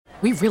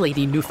We really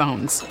need new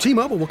phones.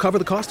 T-Mobile will cover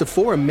the cost of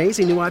 4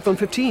 amazing new iPhone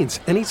 15s,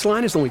 and each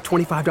line is only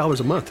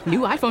 $25 a month. New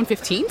iPhone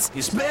 15s?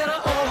 It's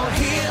better over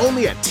here.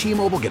 Only at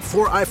T-Mobile, get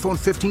 4 iPhone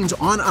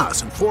 15s on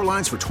us and 4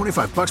 lines for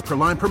 $25 per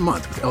line per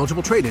month with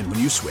eligible trade-in when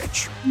you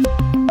switch.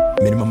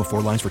 Minimum of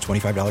 4 lines for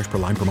 $25 per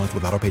line per month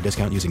with autopay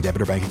discount using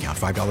debit or bank account.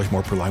 $5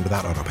 more per line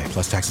without autopay,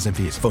 plus taxes and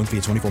fees. Phone fee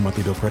at 24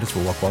 monthly bill credits for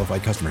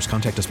well-qualified customers.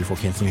 Contact us before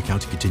canceling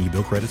account to continue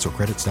bill credits or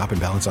credit stop and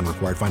balance on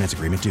required finance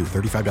agreement due.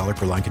 $35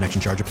 per line connection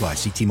charge applies.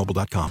 See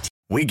T-Mobile.com.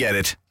 We get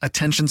it.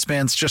 Attention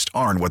spans just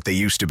aren't what they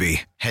used to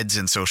be. Heads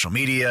in social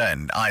media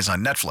and eyes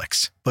on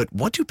Netflix. But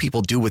what do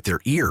people do with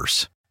their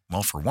ears?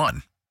 Well, for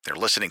one, they're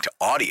listening to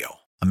audio.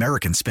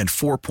 Americans spend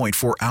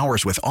 4.4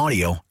 hours with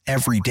audio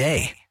every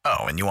day.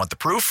 Oh, and you want the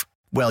proof?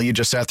 Well, you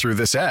just sat through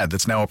this ad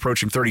that's now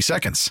approaching 30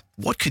 seconds.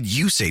 What could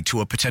you say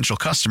to a potential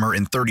customer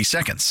in 30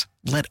 seconds?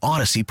 Let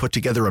Odyssey put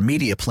together a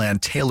media plan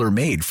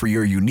tailor-made for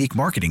your unique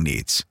marketing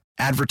needs.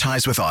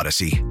 Advertise with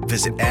Odyssey.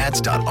 Visit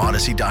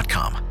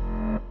ads.odyssey.com.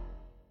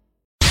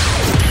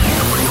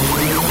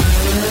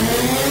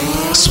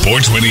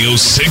 Sports Radio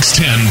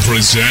 610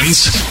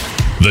 presents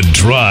The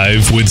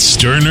Drive with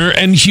Sterner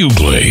and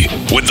Hughley.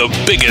 With the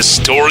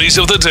biggest stories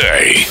of the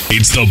day,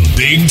 it's the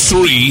Big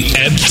 3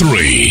 at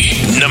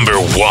 3. Number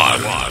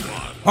 1.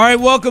 All right,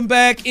 welcome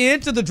back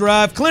into The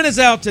Drive. Clint is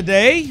out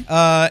today.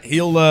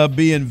 He'll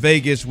be in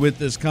Vegas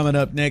with us coming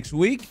up next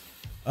week.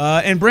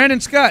 And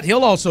Brandon Scott,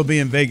 he'll also be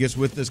in Vegas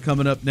with us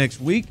coming up next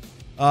week.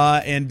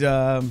 And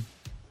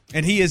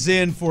he is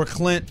in for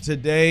Clint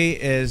today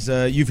as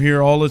you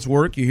hear all his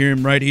work. You hear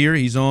him right here.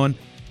 He's on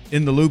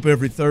In the Loop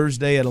every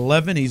Thursday at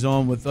 11. He's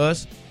on with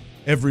us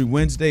every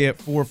Wednesday at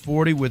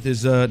 4:40 with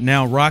his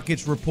Now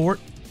Rockets report.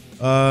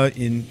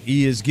 And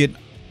he is getting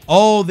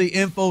all the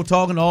info,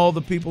 talking to all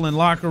the people in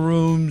locker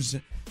rooms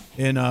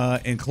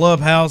and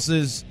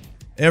clubhouses,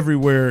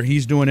 everywhere.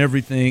 He's doing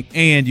everything.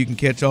 And you can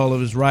catch all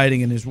of his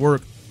writing and his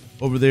work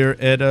over there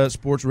at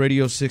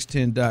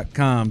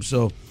sportsradio610.com.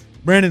 So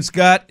Brandon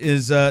Scott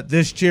is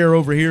this chair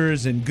over here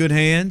is in good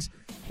hands,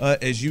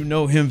 as you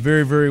know him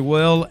very, very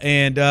well.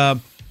 And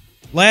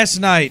last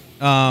night,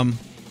 now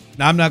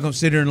I'm not going to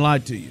sit here and lie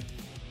to you.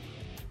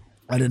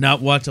 I did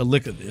not watch a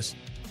lick of this.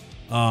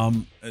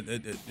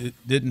 It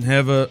didn't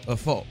have a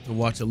fault to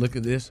watch a lick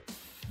of this.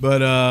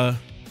 But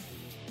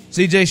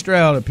C.J.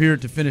 Stroud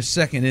appeared to finish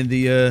second in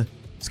the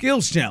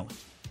skills challenge.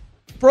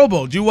 Pro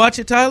Bowl. Did you watch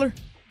it, Tyler?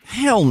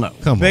 Hell no.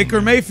 Come Baker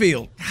on,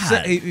 Mayfield.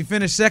 He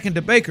finished second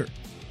to Baker.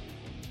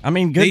 I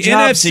mean, good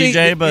job,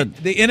 CJ, but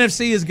the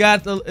NFC has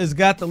got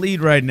the lead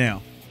right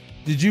now.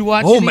 Did you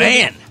watch? Oh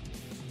man,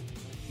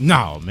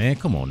 no, man,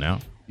 come on now.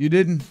 You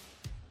didn't?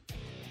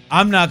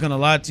 I'm not gonna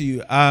lie to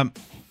you. I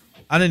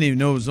didn't even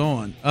know it was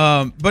on.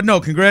 But no,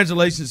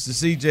 congratulations to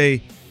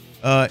CJ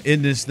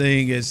in this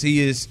thing as he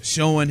is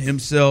showing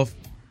himself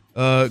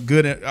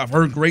good. I've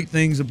heard great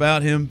things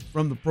about him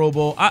from the Pro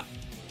Bowl.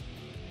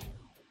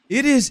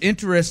 It is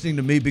interesting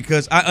to me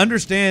because I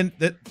understand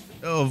that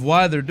of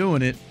why they're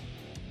doing it.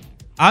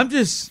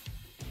 It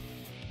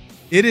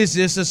is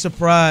just a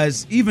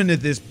surprise, even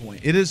at this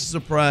point. It is a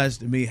surprise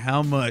to me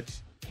how much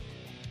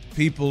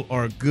people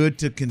are good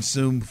to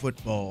consume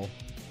football,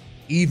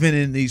 even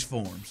in these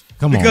forms.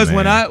 Because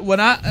when I,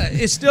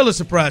 it's still a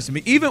surprise to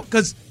me, even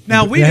because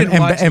now we didn't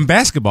watch and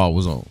basketball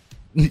was on.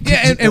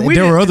 Yeah, and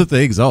there were other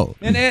things on.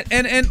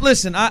 And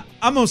listen, I'm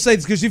gonna say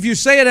this because if you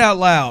say it out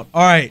loud,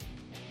 all right,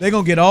 they're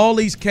gonna get all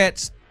these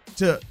cats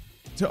to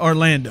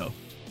Orlando.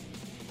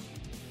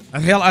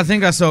 Hell, I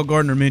think I saw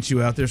Gardner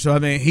Minshew out there, so I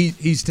mean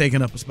he's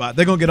taking up a spot.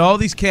 They're gonna get all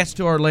these cats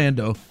to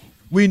Orlando.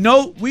 We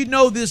know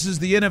this is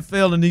the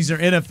NFL, and these are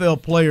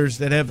NFL players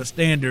that have a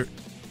standard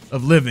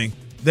of living.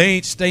 They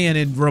ain't staying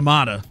in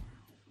Ramada.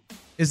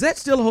 Is that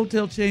still a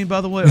hotel chain,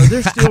 by the way? Are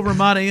there still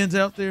Ramada Inns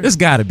out there? There's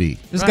got to be.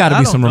 There's got to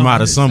be some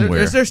Ramada somewhere.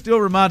 Is there still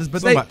Ramadas?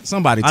 But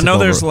somebody. I know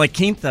there's La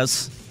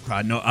Quintas.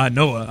 I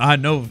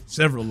know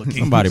several La Quintas.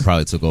 Somebody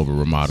probably took over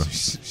Ramada.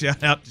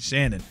 Shout out to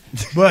Shannon.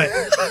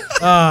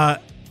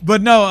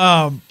 But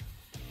no,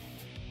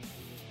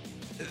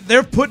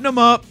 they're putting them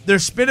up. They're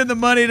spending the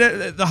money,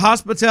 the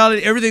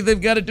hospitality, everything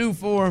they've got to do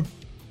for them.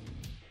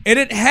 And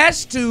it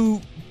has to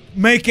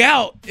make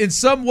out in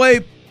some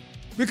way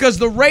because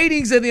the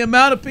ratings and the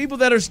amount of people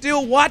that are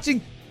still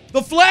watching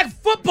the flag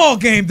football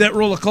game that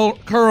will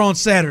occur on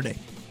Saturday.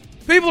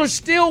 People are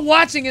still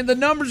watching and the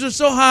numbers are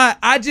so high.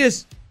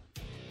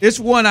 It's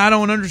one I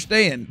don't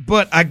understand.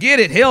 But I get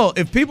it. Hell,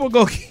 if people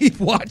go keep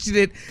watching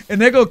it and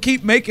they're going to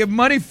keep making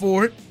money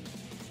for it,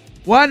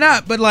 why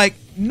not? But like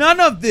none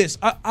of this,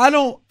 I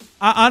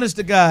honest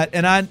to God,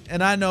 and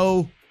I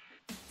know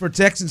for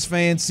Texans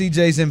fans,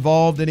 CJ's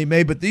involved and he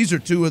may, but these are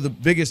two of the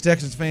biggest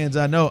Texans fans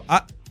I know.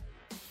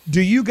 Do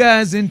you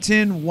guys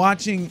intend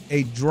watching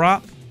a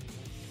drop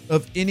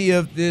of any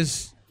of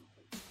this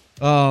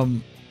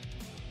Pro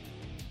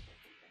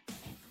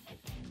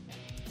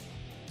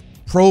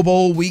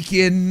Bowl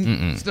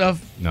weekend stuff?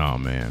 No,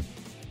 man.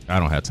 I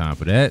don't have time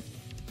for that.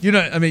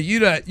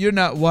 You're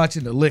not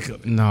watching the lick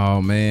of it.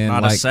 No, man.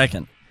 Not a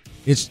second.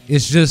 It's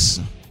just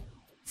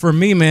for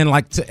me, man,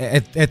 like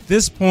at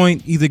this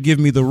point, either give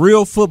me the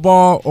real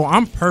football or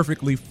I'm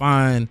perfectly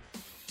fine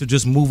to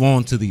just move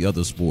on to the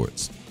other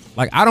sports.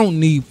 Like, I don't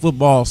need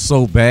football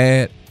so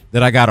bad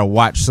that I got to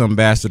watch some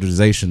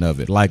bastardization of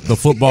it. Like the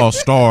football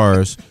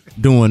stars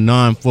doing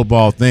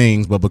non-football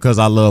things, but because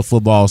I love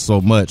football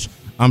so much,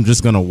 I'm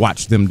just going to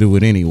watch them do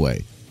it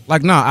anyway.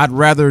 Like, no, I'd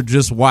rather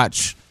just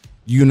watch,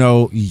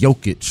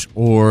 Jokic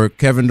or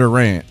Kevin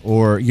Durant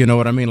or, you know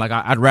what I mean? Like,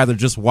 I'd rather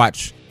just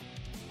watch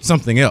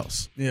something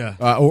else. Yeah.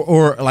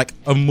 Or like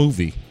a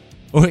movie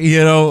or,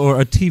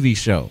 or a TV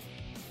show.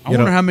 I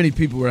wonder how many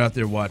people were out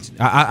there watching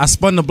it. I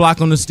spun the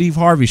block on the Steve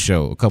Harvey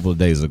show a couple of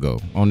days ago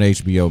on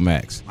HBO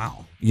Max.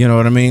 Wow. You know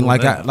what I mean?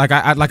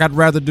 I'd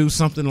rather do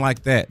something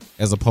like that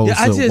as opposed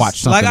to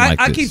watch something like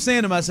this. I keep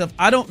saying to myself,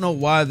 I don't know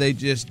why they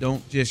just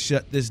don't just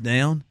shut this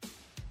down.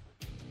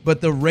 But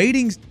the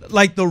ratings,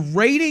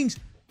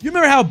 you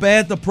remember how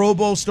bad the Pro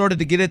Bowl started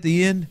to get at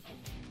the end?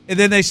 And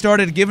then they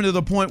started getting to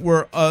the point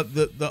where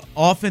the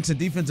offense and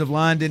defensive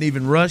line didn't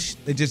even rush.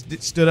 They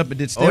just stood up and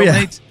did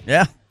stalemates. Oh,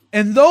 yeah.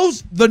 And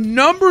the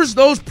numbers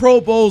those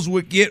Pro Bowls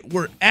would get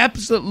were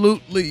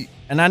absolutely.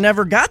 And I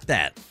never got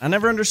that. I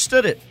never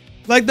understood it.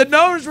 Like, the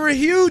numbers were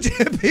huge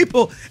and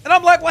people. And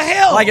I'm like, well,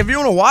 hell. Like, if you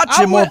want to watch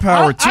it, more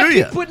power to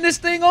you. I keep putting this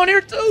thing on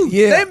here, too.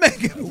 Yeah. They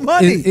making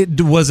money.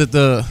 Was it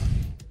the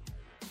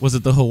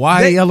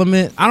Hawaii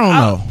element? I don't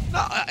know.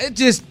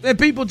 No, and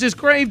people just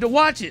craved to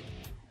watch it.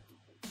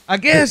 I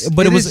guess.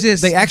 But it was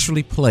just. They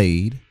actually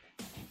played.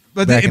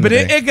 But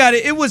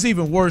it was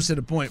even worse at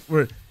a point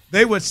where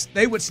they would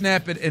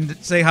snap it and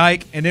say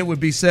hike, and it would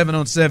be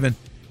 7-on-7,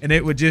 and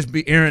it would just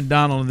be Aaron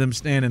Donald and them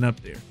standing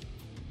up there.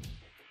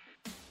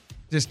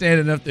 Just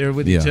standing up there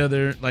with each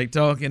other, like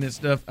talking and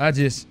stuff.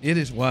 It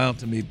is wild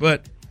to me.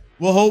 But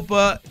we'll hope,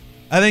 I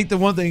think the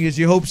one thing is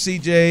you hope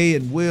CJ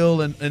and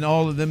Will and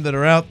all of them that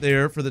are out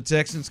there for the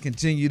Texans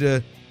continue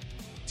to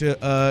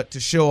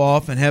show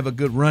off and have a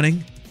good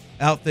running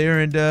out there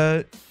and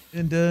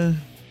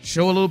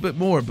show a little bit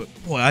more. But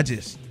boy,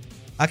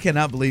 I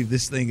cannot believe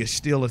this thing is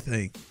still a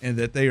thing and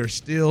that they are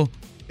still.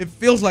 It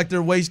feels like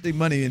they're wasting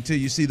money until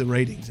you see the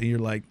ratings and you're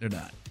like, they're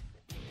not,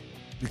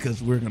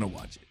 because we're gonna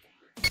watch it.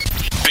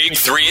 Big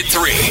 3 at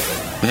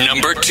 3,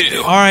 number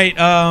 2. All right,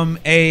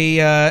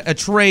 a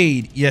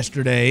trade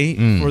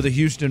yesterday for the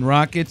Houston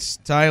Rockets.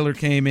 Tyler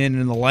came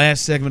in the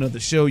last segment of the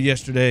show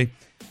yesterday.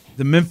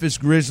 The Memphis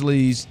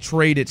Grizzlies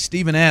traded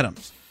Steven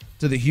Adams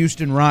to the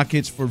Houston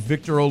Rockets for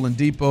Victor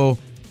Oladipo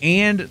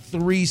and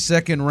 3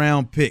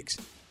 second-round picks.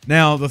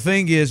 Now, the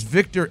thing is,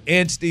 Victor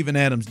and Steven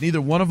Adams, neither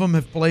one of them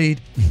have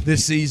played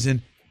this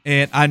season,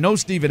 and I know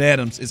Steven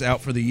Adams is out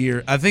for the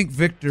year. I think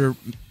Victor,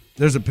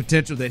 there's a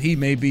potential that he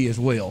may be as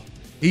well.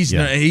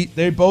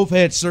 They both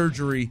had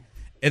surgery,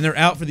 and they're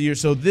out for the year.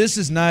 So this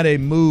is not a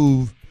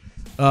move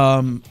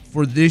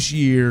for this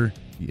year.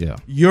 Yeah.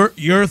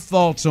 Your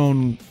thoughts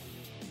on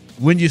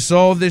when you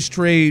saw this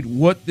trade,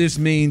 what this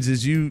means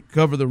as you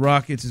cover the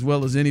Rockets as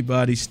well as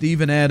anybody.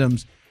 Steven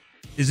Adams,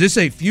 is this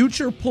a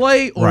future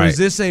play or is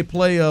this a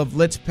play of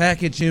let's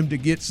package him to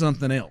get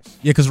something else?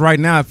 Yeah, because right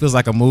now it feels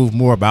like a move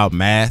more about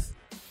math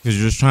because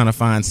you're just trying to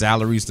find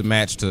salaries to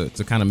match to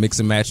kind of mix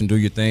and match and do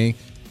your thing.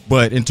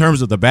 But in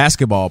terms of the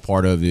basketball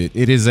part of it,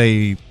 it is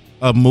a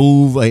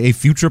move, a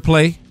future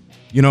play,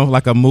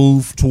 like a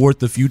move toward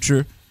the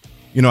future.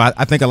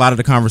 I think a lot of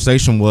the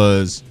conversation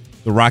was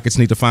the Rockets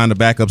need to find a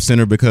backup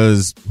center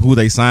because who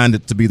they signed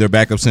it to be their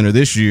backup center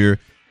this year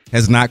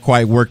has not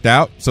quite worked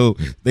out. So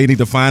they need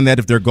to find that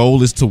if their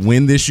goal is to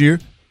win this year.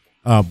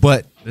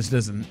 But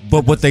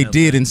what they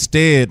did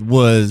instead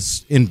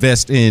was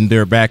invest in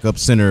their backup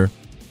center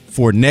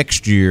for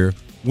next year,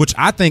 which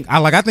I think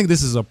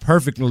this is a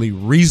perfectly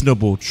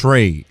reasonable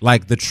trade.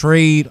 Like the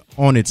trade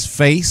on its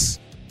face,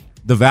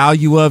 the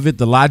value of it,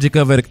 the logic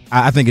of it,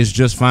 I think is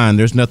just fine.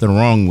 There's nothing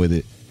wrong with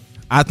it.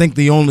 I think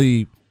the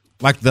only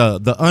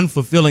the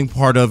unfulfilling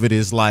part of it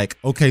is like,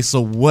 okay, so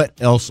what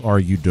else are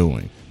you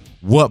doing?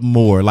 What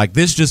more? Like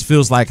this just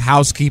feels like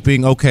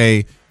housekeeping.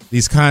 Okay,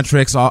 these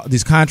contracts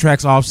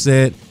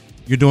offset.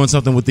 You're doing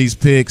something with these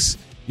picks.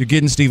 You're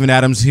getting Steven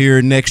Adams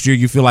here next year.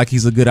 You feel like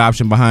he's a good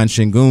option behind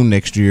Şengün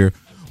next year.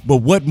 But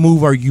what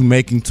move are you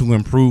making to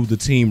improve the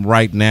team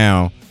right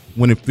now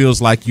when it feels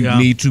like you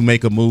need to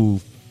make a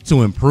move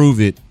to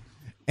improve it?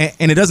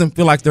 And it doesn't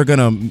feel like they're going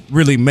to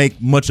really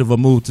make much of a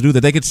move to do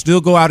that. They could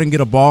still go out and get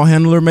a ball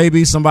handler,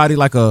 maybe somebody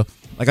like I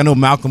know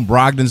Malcolm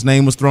Brogdon's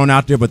name was thrown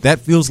out there, but that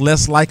feels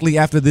less likely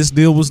after this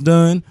deal was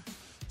done.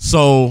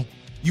 So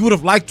you would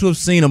have liked to have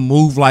seen a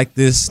move like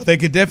this. They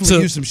could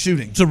definitely use some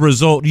shooting. To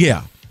result,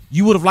 yeah.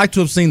 You would have liked to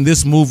have seen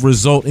this move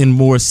result in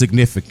more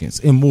significance,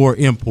 in more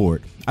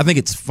import. I think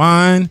it's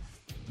fine,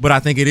 but I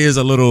think it is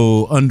a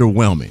little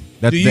underwhelming.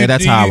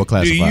 That's how I would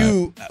classify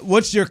it.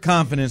 What's your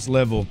confidence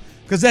level?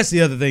 Because that's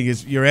the other thing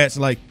is you're at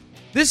like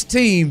this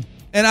team,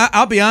 and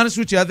I'll be honest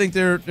with you, I think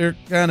they're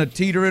kind of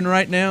teetering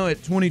right now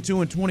at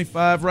 22 and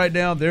 25 right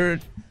now. They're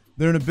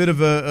in a bit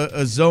of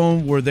a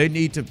zone where they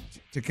need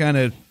to kind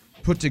of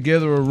put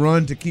together a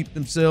run to keep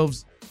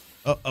themselves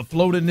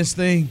afloat in this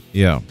thing.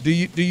 Yeah. Do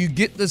you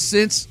get the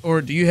sense,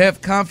 or do you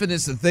have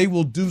confidence that they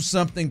will do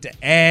something to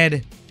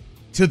add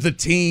to the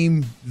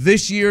team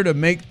this year to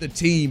make the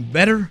team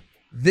better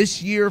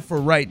this year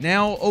for right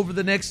now over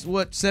the next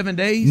 7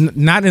 days?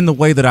 Not in the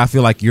way that I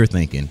feel like you're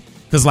thinking.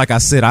 Because, like I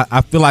said, I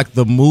feel like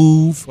the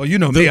move. Well, you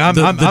know me, I'm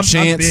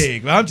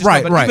big. I'm just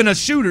right. even a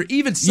shooter,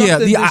 even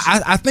something. Yeah,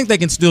 I think they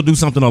can still do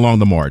something along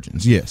the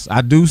margins. Yes,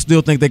 I do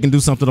still think they can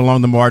do something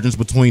along the margins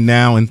between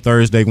now and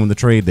Thursday when the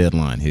trade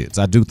deadline hits.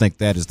 I do think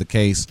that is the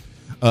case.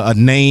 A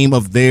name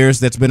of theirs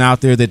that's been out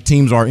there that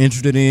teams are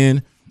interested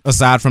in,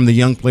 aside from the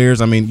young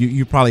players. I mean,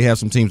 you probably have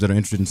some teams that are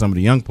interested in some of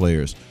the young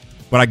players,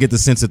 but I get the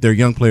sense that their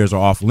young players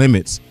are off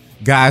limits.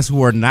 Guys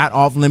who are not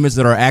off limits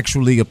that are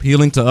actually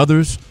appealing to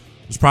others.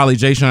 It's probably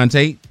Jayshawn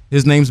Tate.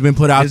 His name's been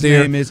put out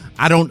there.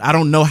 I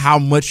don't know how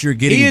much you're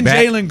getting. He and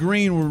back. Jalen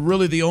Green were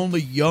really the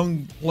only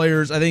young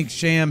players. I think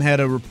Sham had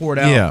a report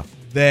out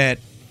that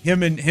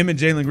him and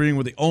Jalen Green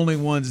were the only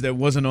ones that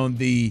wasn't on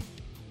the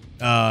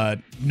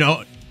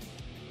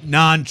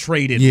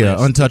non-traded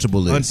list.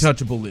 Untouchable list.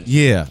 Untouchable list.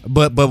 Yeah,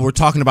 but we're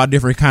talking about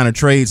different kind of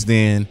trades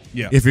then.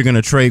 Yeah. If you're going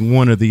to trade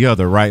one or the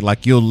other, right?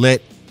 Like you'll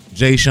let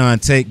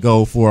Jayshawn Tate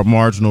go for a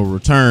marginal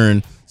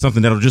return,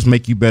 something that'll just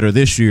make you better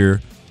this year.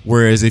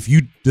 Whereas if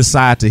you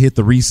decide to hit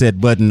the reset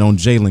button on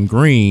Jalen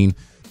Green,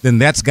 then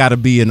that's got to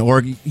be at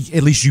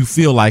least you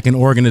feel like an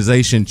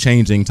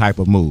organization-changing type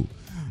of move,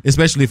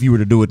 especially if you were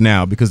to do it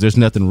now because there's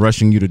nothing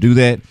rushing you to do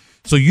that.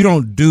 So you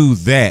don't do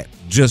that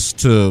just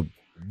to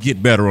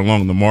get better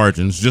along the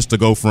margins, just to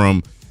go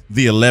from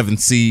the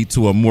 11th seed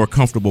to a more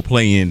comfortable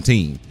play-in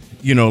team.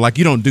 You know, like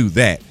you don't do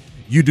that.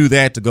 You do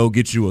that to go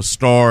get you a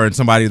star and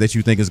somebody that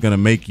you think is going to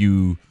make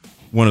you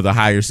one of the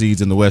higher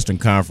seeds in the Western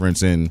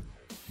Conference and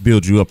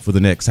build you up for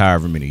the next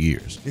however many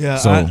years. Yeah.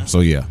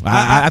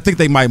 I think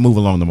they might move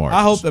along the margins.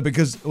 I hope that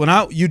because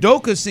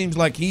Udoka seems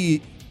like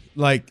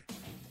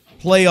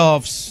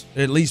playoffs,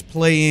 at least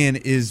play in,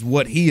 is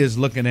what he is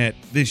looking at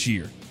this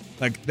year.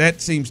 Like that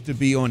seems to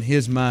be on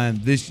his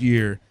mind this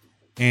year,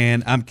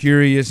 and I'm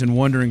curious and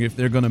wondering if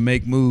they're going to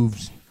make more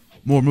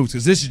moves,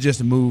 because this is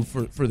just a move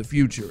for the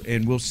future,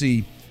 and we'll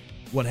see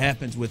what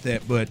happens with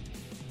that. But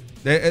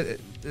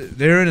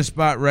they're in a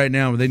spot right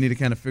now where they need to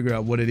kind of figure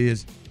out what it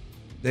is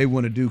they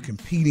want to do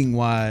competing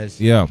wise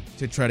to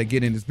try to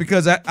get in this,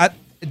 because I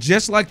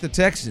just like the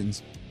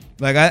Texans,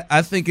 like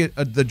I think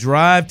the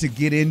drive to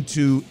get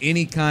into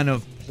any kind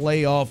of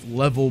playoff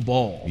level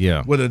ball,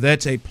 whether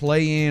that's a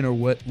play in or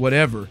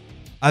whatever,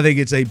 I think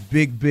it's a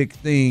big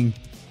thing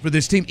for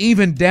this team.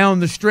 Even down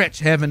the stretch,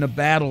 having a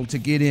battle to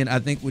get in, I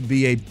think would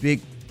be a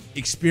big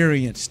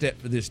experience step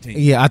for this team.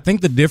 Yeah, I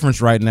think the difference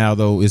right now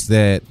though is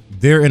that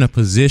they're in a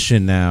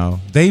position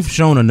now, they've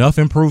shown enough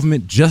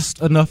improvement,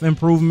 just enough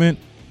improvement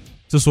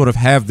to sort of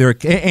have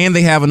and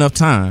they have enough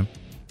time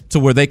to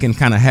where they can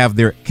kind of have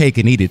their cake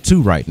and eat it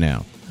too right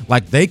now.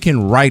 Like they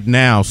can right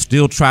now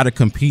still try to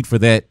compete for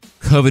that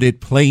coveted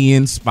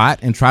play-in spot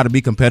and try to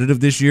be competitive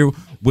this year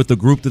with the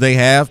group that they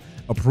have,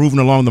 improving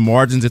along the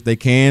margins if they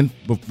can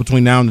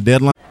between now and the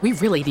deadline. We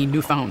really need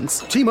new phones.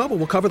 T-Mobile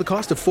will cover the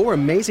cost of 4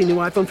 amazing new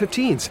iPhone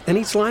 15s, and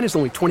each line is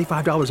only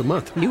 $25 a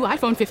month. New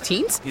iPhone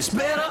 15s? It's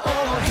better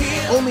over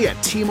here. Only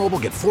at T-Mobile,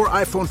 get 4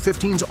 iPhone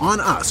 15s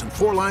on us and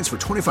 4 lines for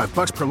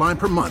 $25 per line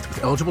per month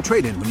with eligible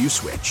trade-in when you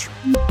switch.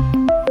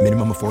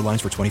 Minimum of 4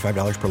 lines for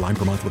 $25 per line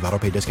per month with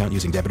autopay discount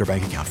using debit or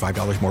bank account.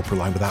 $5 more per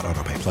line without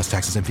autopay, plus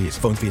taxes and fees.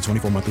 Phone fee at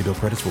 24 monthly bill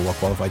credits for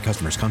well-qualified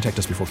customers. Contact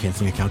us before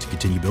canceling account to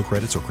continue bill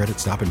credits or credit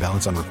stop and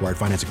balance on required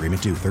finance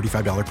agreement due.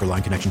 $35 per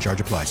line connection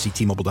charge applies. See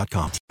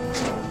T-Mobile.com.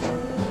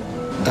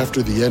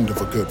 After the end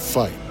of a good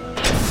fight,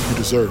 you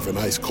deserve an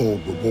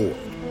ice-cold reward.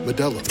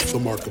 Modelo is the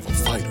mark of a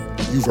fighter.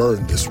 You've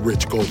earned this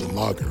rich golden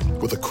lager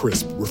with a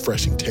crisp,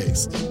 refreshing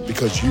taste.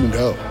 Because you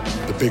know,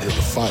 the bigger the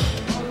fight,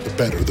 the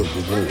better the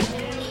reward.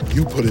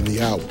 You put in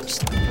the hours,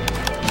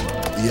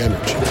 the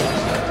energy,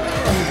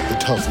 the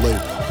tough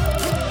labor.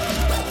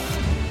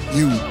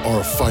 You are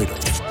a fighter,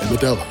 and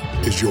Modelo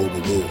is your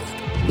reward.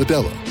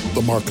 Modelo,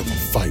 the mark of a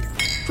fighter.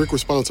 Drink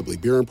responsibly.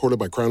 Beer imported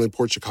by Crown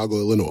Imports, Chicago,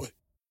 Illinois.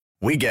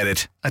 We get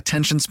it.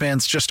 Attention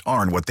spans just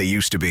aren't what they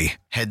used to be.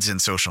 Heads in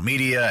social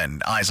media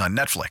and eyes on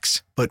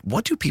Netflix. But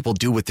what do people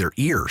do with their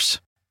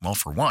ears? Well,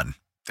 for one,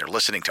 they're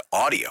listening to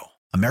audio.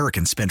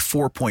 Americans spend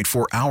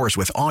 4.4 hours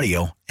with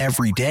audio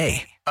every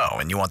day. Oh,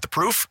 and you want the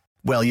proof?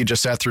 Well, you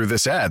just sat through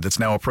this ad that's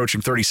now approaching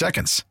 30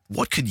 seconds.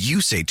 What could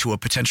you say to a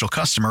potential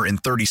customer in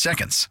 30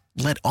 seconds?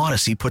 Let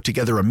Odyssey put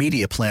together a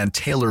media plan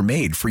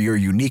tailor-made for your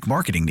unique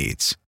marketing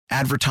needs.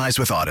 Advertise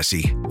with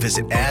Odyssey.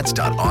 Visit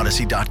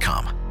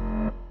ads.odyssey.com.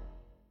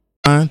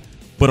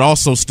 But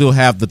also still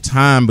have the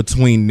time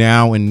between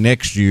now and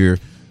next year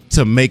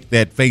to make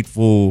that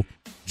fateful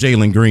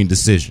Jalen Green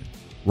decision,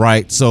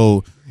 right?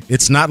 So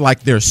it's not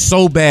like they're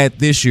so bad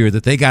this year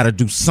that they got to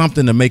do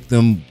something to make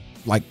them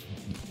like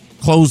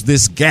close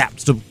this gap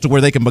to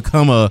where they can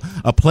become a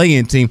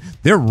play-in team.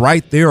 They're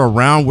right there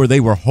around where they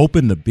were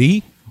hoping to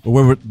be, or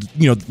where we're,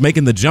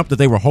 making the jump that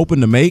they were hoping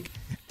to make,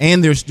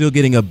 and they're still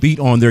getting a beat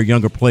on their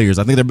younger players.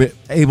 I think they're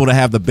able to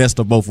have the best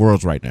of both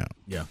worlds right now.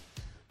 Yeah.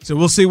 So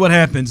we'll see what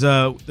happens.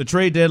 The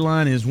trade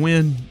deadline is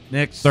when?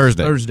 Next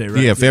Thursday. Thursday,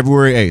 right? Yeah,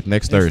 February 8th,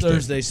 next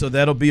Thursday. So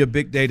that'll be a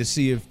big day to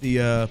see if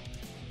the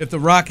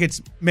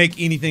Rockets make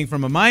anything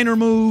from a minor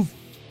move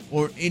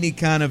or any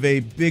kind of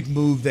a big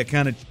move that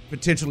kind of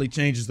potentially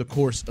changes the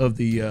course of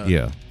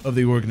the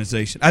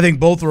organization. I think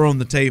both are on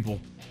the table.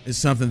 Is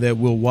something that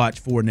we'll watch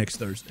for next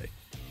Thursday.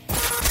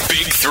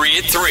 Big 3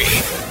 at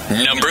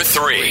 3. Number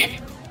 3.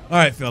 All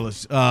right,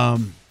 fellas.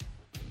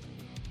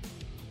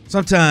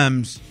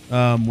 Sometimes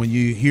when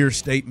you hear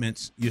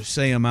statements, you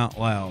say them out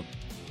loud.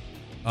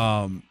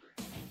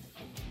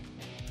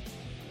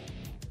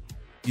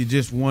 You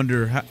just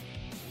wonder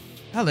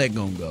how that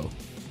gonna go.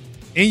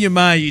 In your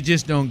mind, you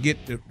just don't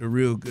get the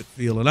real good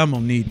feel. And I'm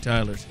gonna need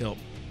Tyler's help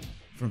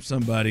from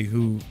somebody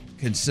who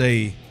can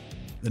say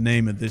the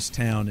name of this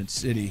town and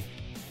city,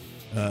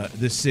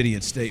 this city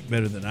and state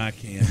better than I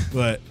can.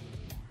 But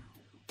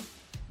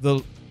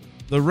the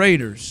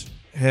Raiders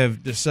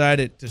have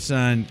decided to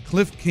sign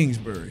Cliff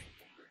Kingsbury.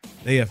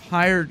 They have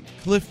hired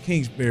Cliff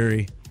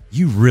Kingsbury.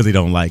 You really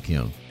don't like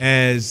him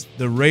as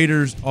the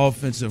Raiders'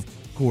 offensive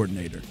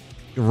coordinator.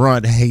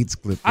 Ron hates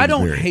Cliff Kingsbury. I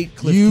don't hate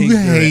Cliff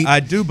Kingsbury. I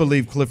do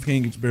believe Cliff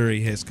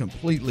Kingsbury has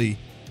completely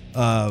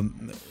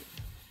gotten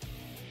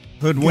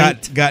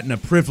a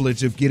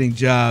privilege of getting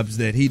jobs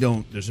that he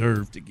don't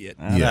deserve to get.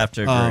 I'd have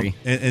to agree.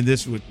 And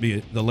this would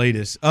be the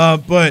latest.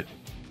 But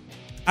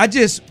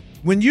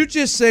when you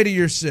just say to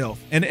yourself,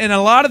 and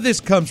a lot of this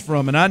comes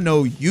from, and I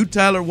know you,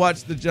 Tyler,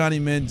 watched the Johnny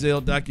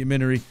Manziel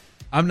documentary.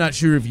 I'm not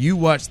sure if you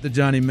watched the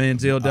Johnny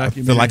Manziel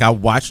documentary. I feel like I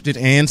watched it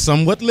and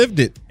somewhat lived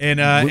it. And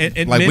like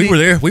many, we were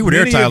there. We were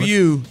there, many Tyler. Of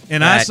you,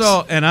 and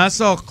I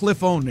saw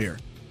Cliff on there.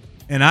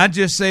 And I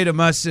just say to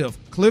myself,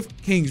 Cliff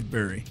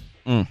Kingsbury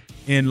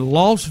in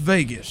Las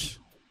Vegas,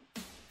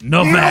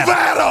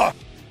 Nevada.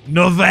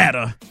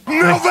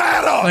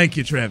 Thank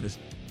you, Travis.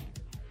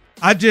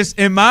 I just,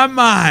 in my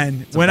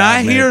mind, when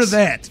I hear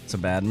that, it's a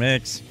bad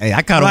mix. Hey,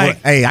 I kind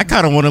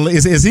of want to.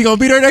 Is he gonna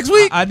be there next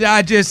week? I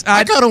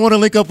kind of want to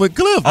link up with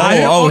Cliff. He'd be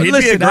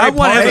a great I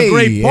want to have a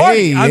great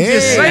party. I'm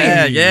just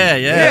saying.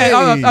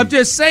 Yeah. I'm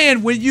just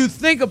saying. When you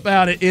think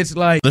about it, it's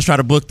like, let's try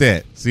to book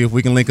that. See if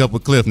we can link up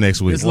with Cliff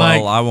next week. It's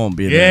like, I won't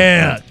be there.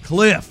 Yeah,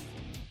 Cliff,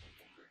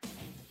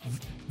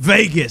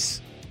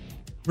 Vegas,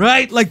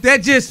 right? Like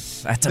that.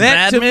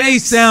 That to me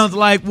sounds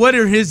like, what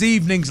are his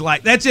evenings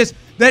like? That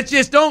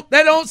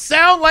don't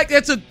sound like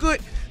that's a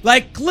good.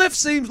 Like Cliff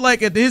seems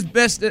like at his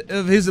best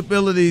of his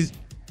abilities,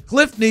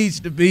 Cliff needs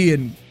to be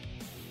in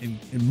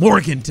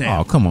Morgantown.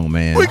 Oh, come on,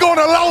 man. We're going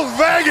to Las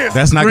Vegas.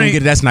 That's not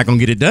gonna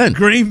get it done.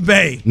 Green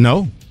Bay.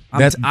 No.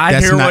 I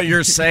hear what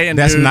you're saying.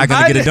 That's dude. not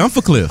going to get it done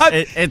for Cliff.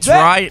 It's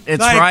right.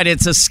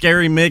 It's a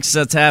scary mix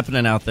that's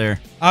happening out there.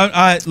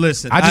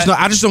 Listen.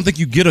 I just don't think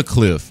you get a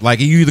Cliff. Like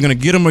you're either going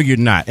to get him or you're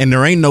not. And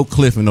there ain't no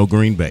Cliff in no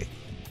Green Bay.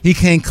 He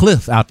can't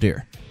Cliff out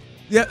there.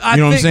 Yeah, you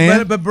know what I'm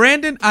saying? But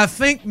Brandon, I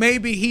think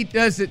maybe he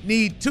doesn't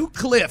need to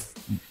Cliff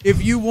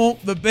if you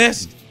want the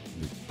best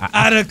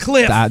out of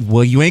Cliff.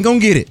 Well, you ain't gonna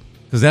get it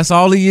because that's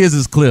all he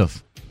is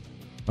Cliff.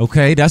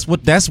 Okay, that's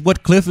what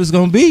Cliff is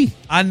gonna be.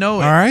 I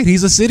know it. All right,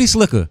 he's a city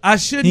slicker. I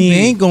shouldn't. He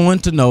ain't going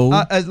to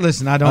know.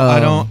 Listen, I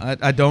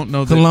don't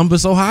know.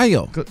 Columbus,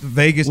 Ohio.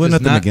 Vegas. Well, does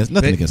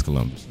nothing against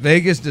Columbus.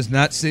 Vegas does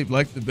not seem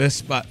like the best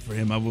spot for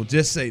him. I will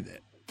just say that.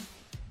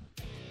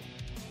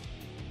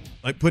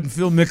 Like putting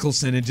Phil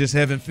Mickelson and just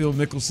having Phil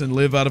Mickelson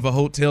live out of a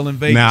hotel in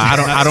Vegas. Now,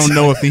 I don't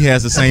know if he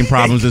has the same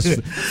problems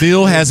as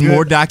Phil has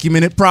more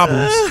documented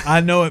problems. I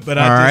know it, but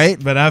I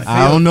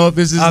don't know if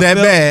this is that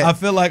bad. I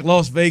feel like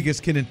Las Vegas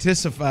can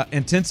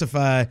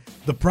intensify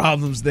the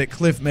problems that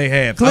Cliff may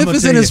have. Cliff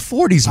is in his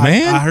 40s,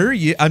 man. I heard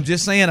you. I'm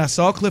just saying I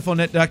saw Cliff on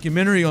that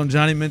documentary on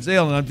Johnny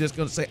Manziel, and I'm just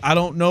going to say I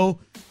don't know.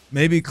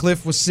 Maybe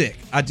Cliff was sick.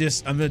 I'm going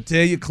to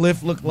tell you,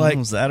 Cliff looked like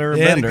was that or a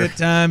they had a bender? good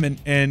time,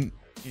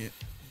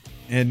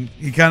 and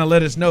he kind of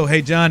let us know,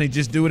 hey, Johnny,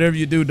 just do whatever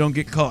you do. Don't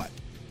get caught.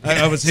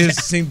 That was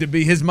seemed to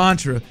be his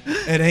mantra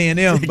at A&M.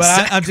 But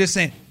Exactly. I'm just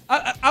saying,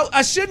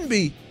 I shouldn't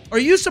be. Are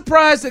you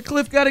surprised that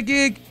Cliff got a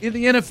gig in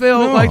the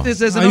NFL like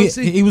this as an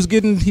OC? He was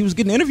getting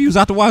interviews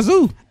out the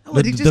wazoo. Oh,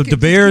 The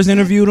Bears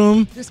interviewed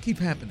him. Just keep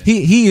happening.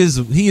 He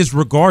is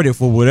regarded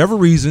for whatever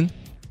reason,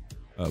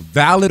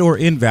 valid or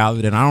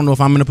invalid, and I don't know if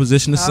I'm in a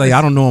position to say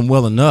I don't know him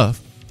well enough,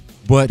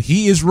 but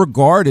he is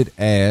regarded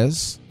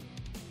as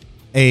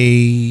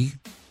a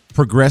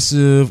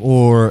progressive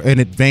or an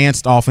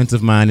advanced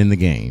offensive mind in the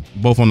game,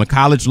 both on the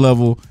college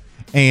level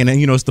and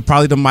it's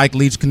probably the Mike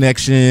Leach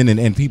connection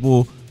and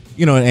people,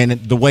 and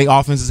the way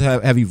offenses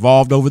have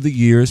evolved over the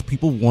years.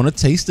 People want a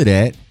taste of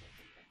that.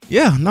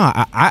 Yeah, no,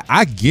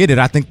 I get it.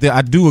 I think that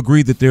I do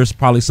agree that there's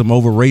probably some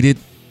overrated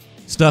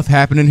stuff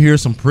happening here,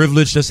 some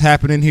privilege that's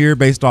happening here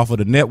based off of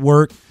the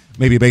network,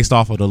 maybe based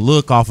off of the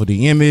look, off of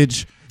the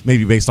image,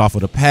 maybe based off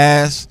of the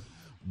pass.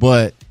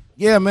 But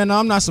yeah, man, no,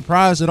 I'm not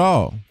surprised at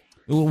all.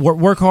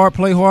 Work hard,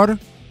 play harder.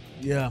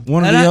 Yeah,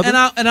 one or the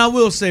other. And I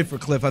will say for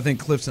Cliff, I think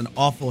Cliff's an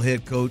awful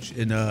head coach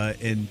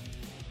and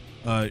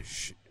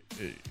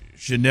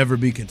should never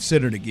be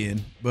considered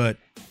again. But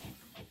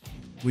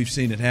we've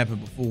seen it happen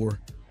before.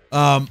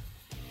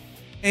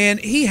 And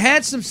he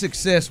had some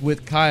success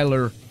with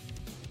Kyler,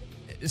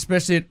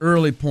 especially at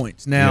early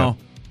points. Now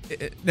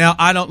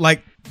I don't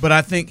like, but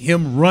I think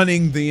him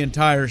running the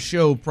entire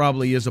show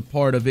probably is a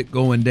part of it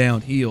going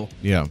downhill.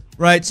 Yeah.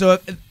 Right. So,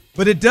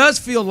 but it does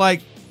feel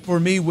like for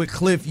me with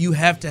Cliff, you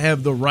have to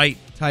have the right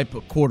type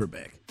of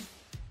quarterback.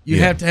 You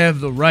have to have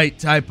the right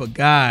type of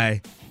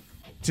guy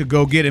to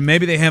go get it.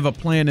 Maybe they have a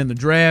plan in the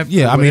draft.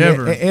 Yeah, I mean,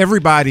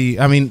 everybody.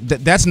 I mean,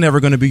 that's never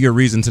going to be your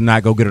reason to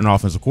not go get an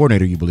offensive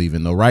coordinator you believe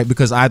in, though, right?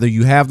 Because either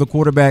you have the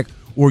quarterback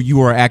or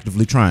you are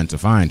actively trying to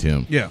find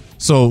him. Yeah.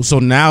 So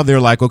now they're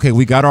like, okay,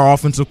 we got our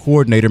offensive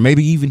coordinator.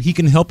 Maybe even he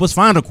can help us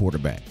find a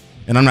quarterback.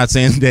 And I'm not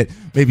saying that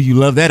maybe you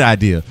love that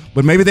idea,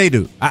 but maybe they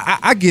do.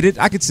 I get it.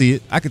 I could see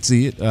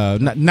it.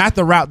 Not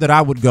the route that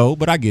I would go,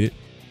 but I get it.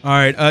 All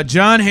right.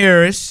 John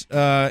Harris,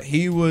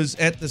 he was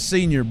at the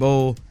Senior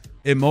Bowl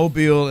in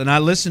Mobile, and I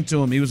listened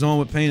to him. He was on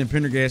with Payne and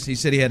Pendergast. He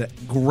said he had a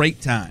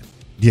great time.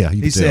 Yeah,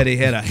 he said he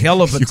had a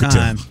hell of a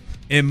time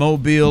in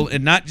Mobile,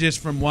 and not just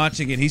from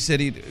watching it. He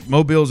said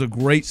Mobile's a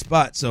great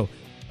spot. So,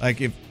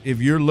 like,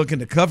 if you're looking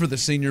to cover the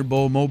Senior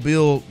Bowl,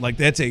 Mobile, like,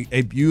 that's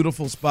a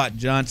beautiful spot.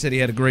 John said he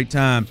had a great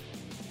time.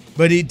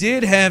 But he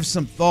did have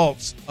some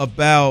thoughts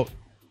about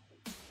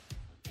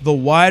the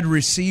wide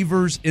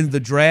receivers in the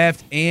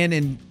draft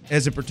and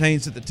as it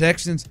pertains to the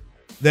Texans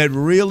that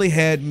really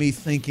had me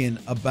thinking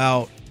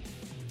about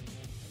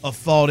a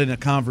thought in a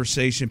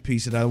conversation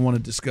piece that I want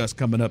to discuss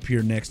coming up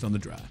here next on The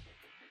Drive.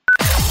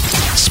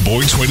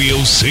 Sports Radio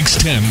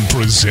 610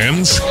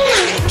 presents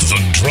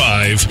The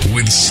Drive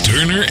with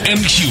Sterner and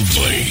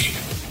Hughley.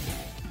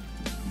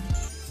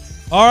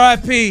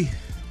 R.I.P.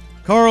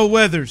 Carl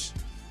Weathers.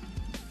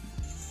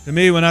 To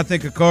me, when I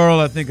think of Carl,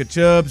 I think of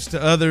Chubbs. To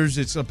others,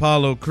 it's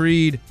Apollo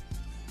Creed.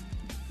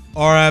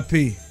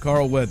 R.I.P.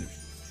 Carl Weathers.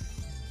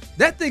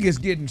 That thing is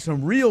getting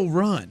some real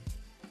run.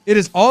 It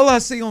is all I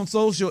see on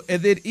social,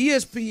 and then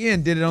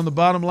ESPN did it on the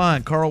bottom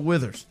line. Carl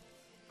Weathers.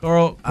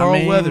 Carl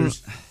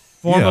Weathers,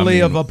 formerly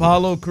of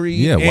Apollo Creed.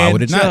 Yeah, why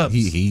would it Chubbs. not?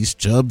 He's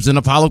Chubbs and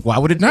Apollo. Why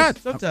would it not?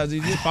 Sometimes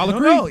you just Apollo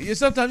don't Creed. know.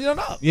 Sometimes you don't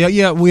know.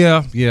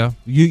 Yeah.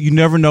 You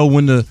never know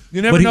when the.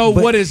 You never know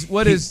what is.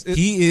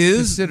 He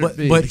is, considered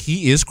big. but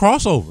he is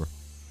crossover.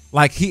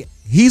 Like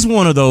he's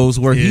one of those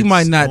where he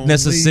might not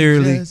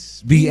necessarily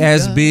be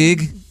as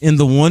big in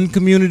the one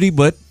community,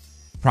 but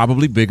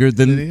probably bigger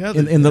than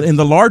in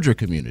the larger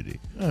community.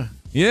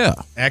 Yeah.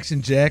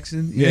 Action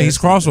Jackson. Yeah, he's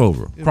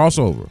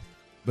crossover.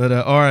 But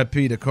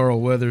R.I.P. to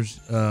Carl Weathers.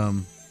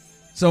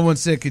 Someone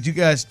said, could you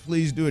guys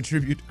please do a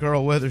tribute to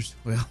Carl Weathers?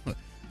 Well,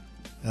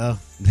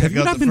 have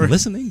you not been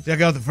listening?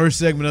 Check out the first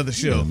segment of the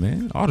show. Yeah,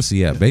 man.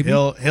 Odyssey app, baby.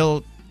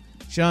 Hell,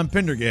 Sean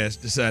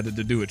Pendergast decided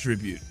to do a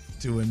tribute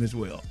to him as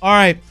well. All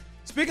right.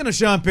 Speaking of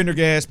Sean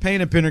Pendergast,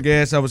 Payne and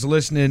Pendergast, I was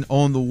listening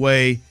on the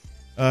way,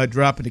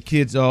 dropping the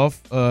kids off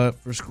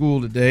for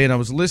school today, and I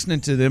was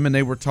listening to them, and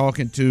they were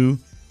talking to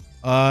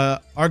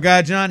our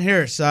guy John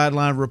Harris,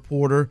 sideline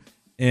reporter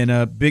and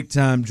a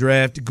big-time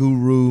draft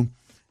guru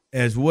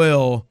as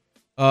well.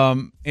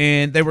 And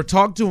they were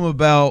talking to him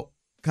about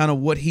kind of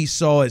what he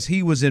saw as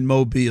he was in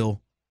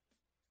Mobile.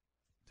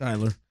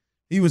 Tyler,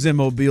 he was in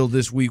Mobile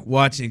this week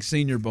watching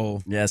Senior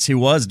Bowl. Yes, he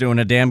was doing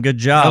a damn good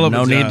job.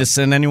 No need to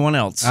send anyone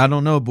else. I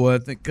don't know, boy. I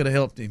think could have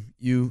helped him.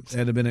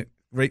 That'd have been a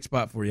great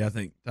spot for you, I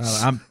think.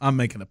 Tyler, I'm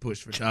making a push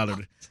for Tyler,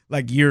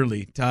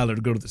 yearly, Tyler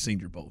to go to the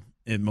Senior Bowl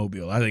in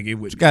Mobile. I think it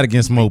would. What you got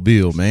against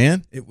Mobile,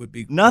 man? It would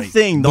be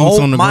nothing. Boots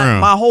on the ground.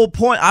 My whole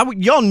point.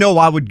 Y'all know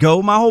I would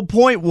go. My whole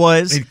point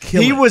was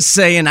he was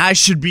saying I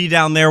should be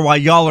down there while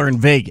y'all are in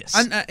Vegas.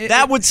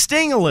 That would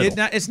sting a little.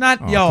 It's not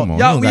Oh,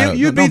 y'all.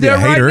 You'd be there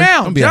right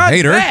now. Don't be a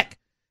hater.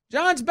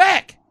 John's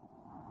back.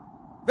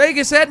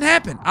 Vegas hadn't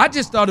happened. I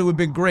just thought it would have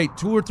been great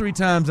 2 or 3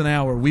 times an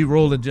hour. We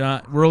rolled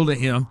at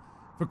him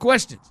for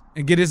questions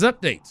and get his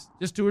updates.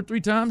 Just 2 or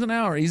 3 times an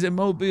hour. He's in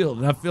Mobile,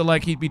 and I feel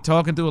like he'd be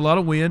talking through a lot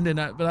of wind.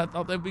 But I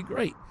thought that'd be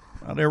great.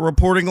 They're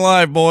reporting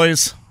live,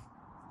 boys.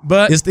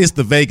 But it's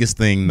the Vegas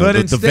thing, though.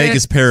 The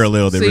Vegas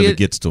parallel that really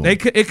gets to him.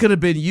 It could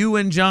have been you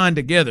and John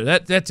together.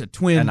 That's a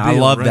twin. And bill I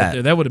love right that.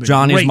 there. That would have been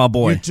Johnny's great. my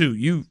boy. You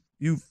too.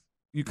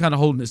 You kind of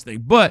holding this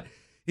thing. But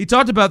he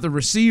talked about the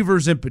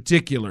receivers in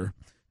particular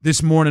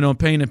this morning on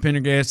Payne and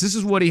Pendergast. This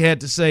is what he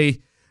had to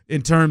say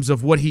in terms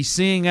of what he's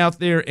seeing out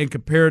there and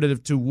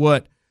comparative to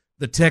what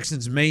the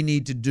Texans may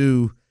need to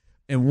do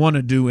and want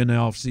to do in the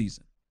offseason.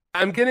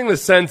 I'm getting the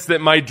sense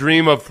that my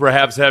dream of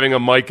perhaps having a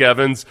Mike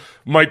Evans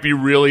might be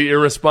really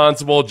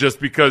irresponsible just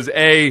because,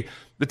 A,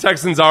 the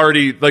Texans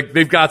already,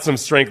 they've got some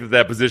strength at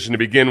that position to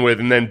begin with,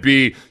 and then,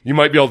 B, you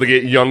might be able to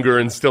get younger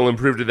and still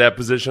improve at that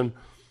position.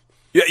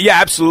 Yeah,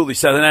 absolutely,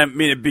 Seth. And I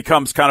mean, it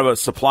becomes kind of a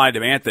supply and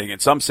demand thing in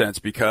some sense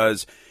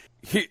because,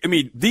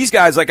 these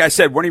guys, like I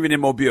said, weren't even in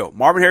Mobile.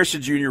 Marvin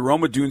Harrison Jr.,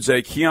 Rome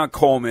Odunze, Keon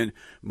Coleman,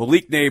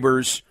 Malik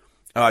Neighbors,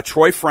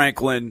 Troy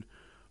Franklin,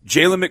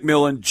 Jalen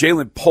McMillan,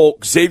 Jalen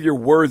Polk, Xavier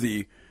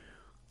Worthy,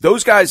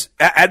 those guys,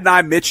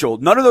 Adonai Mitchell,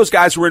 none of those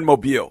guys were in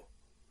Mobile.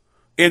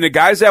 And the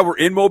guys that were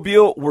in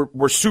Mobile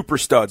were super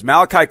studs.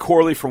 Malachi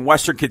Corley from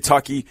Western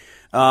Kentucky.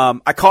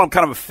 I call him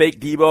kind of a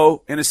fake Debo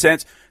in a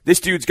sense. This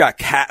dude's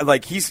got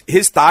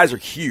his thighs are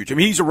huge. I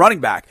mean, he's a running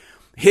back.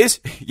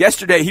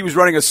 Yesterday he was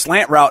running a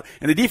slant route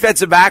and the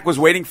defensive back was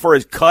waiting for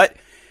his cut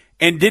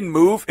and didn't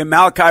move. And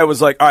Malachi was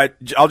like, all right,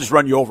 I'll just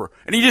run you over.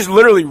 And he just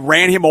literally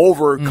ran him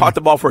over, caught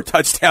the ball for a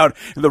touchdown.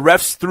 And the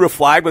refs threw a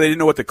flag, but they didn't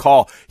know what to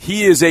call.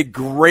 He is a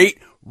great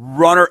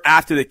runner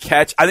after the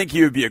catch. I think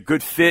he would be a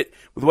good fit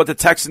with what the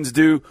Texans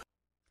do.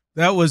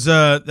 That was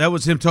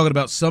him talking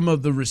about some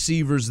of the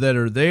receivers that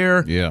are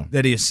there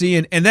that he is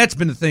seeing. And that's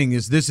been the thing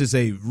is this is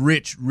a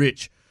rich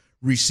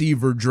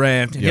receiver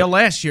draft. And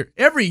last year,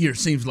 every year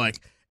seems like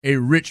a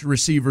rich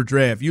receiver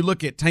draft. You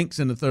look at Tanks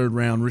in the third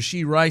round,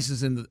 Rashee Rice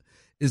is in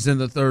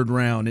the third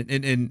round,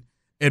 and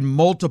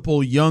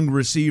multiple young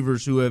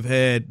receivers who have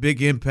had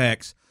big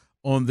impacts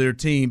on their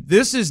team.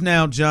 This is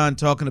now John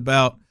talking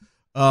about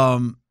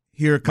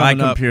here coming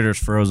My up. computer's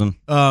frozen.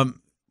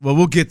 Well,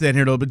 we'll get that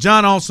here though. But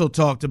John also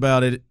talked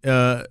about it,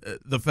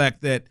 the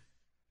fact that,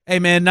 hey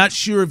man, not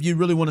sure if you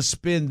really want to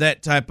spend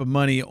that type of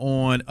money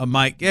on a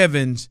Mike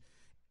Evans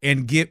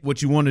and get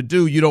what you want to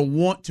do. You don't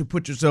want to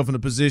put yourself in a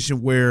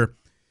position where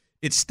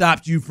it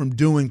stopped you from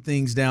doing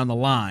things down the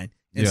line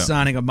and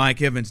signing a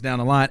Mike Evans down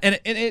the line. And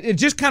it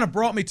just kind of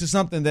brought me to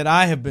something that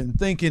I have been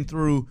thinking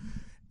through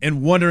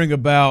and wondering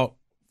about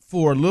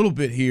for a little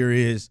bit here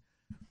is,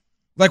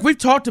 like we've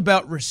talked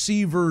about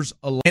receivers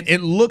a lot, and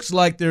it looks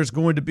like there's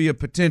going to be a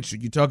potential.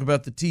 You talk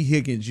about the T.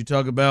 Higgins. You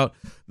talk about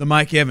the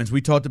Mike Evans. We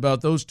talked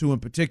about those two in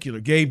particular.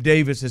 Gabe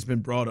Davis has been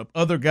brought up.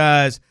 Other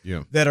guys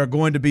that are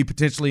going to be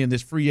potentially in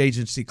this free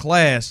agency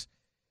class.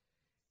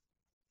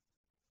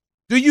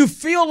 Do you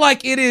feel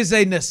like it is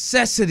a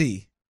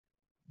necessity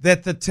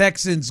that the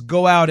Texans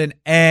go out and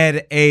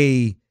add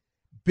a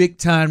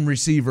big-time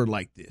receiver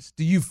like this?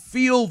 Do you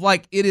feel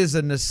like it is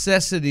a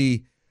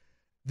necessity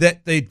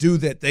that they do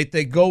that?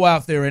 They go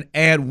out there and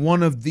add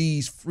one of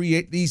these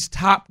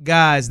top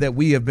guys that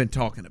we have been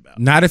talking about?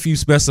 Not if you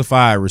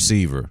specify a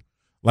receiver.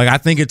 Like, I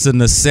think it's a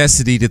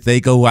necessity that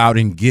they go out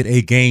and get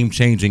a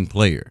game-changing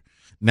player.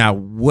 Now,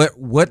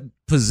 what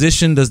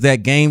position does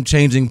that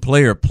game-changing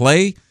player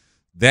play?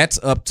 That's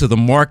up to the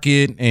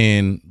market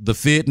and the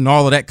fit and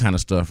all of that kind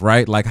of stuff,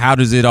 right? Like, how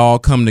does it all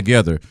come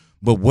together?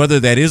 But whether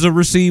that is a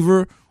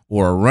receiver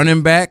or a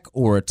running back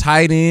or a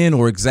tight end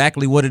or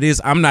exactly what it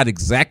is, I'm not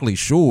exactly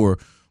sure.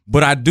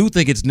 But I do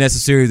think it's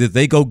necessary that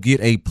they go get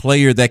a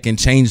player that can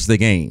change the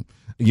game.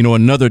 You know,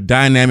 another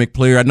dynamic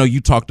player. I know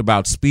you talked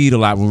about speed a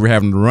lot when we were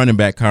having the running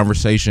back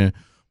conversation.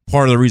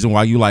 Part of the reason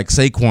why you like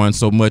Saquon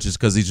so much is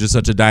because he's just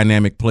such a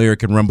dynamic player,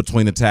 can run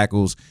between the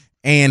tackles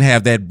and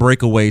have that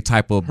breakaway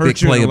type of big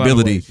play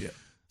ability.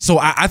 So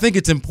I think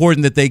it's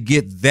important that they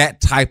get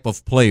that type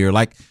of player.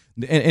 Like,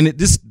 and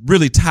this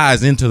really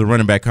ties into the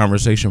running back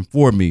conversation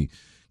for me,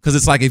 because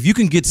it's like if you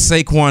can get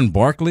Saquon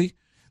Barkley,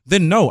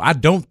 then no, I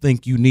don't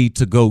think you need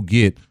to go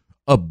get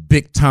a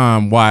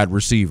big-time wide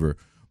receiver.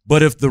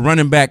 But if the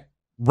running back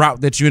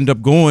route that you end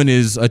up going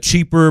is a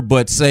cheaper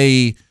but,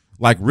 say,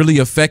 like really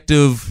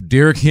effective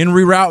Derrick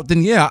Henry route,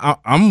 then yeah,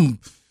 I'm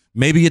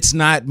maybe it's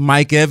not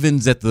Mike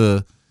Evans at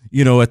the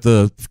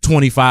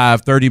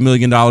 $25-30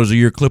 million a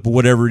year clip or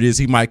whatever it is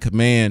he might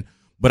command.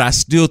 But I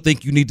still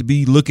think you need to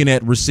be looking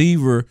at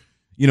receiver,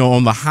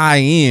 on the high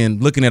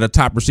end, looking at a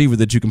top receiver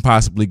that you can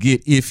possibly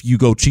get if you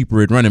go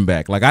cheaper at running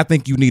back. Like, I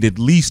think you need at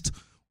least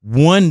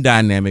one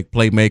dynamic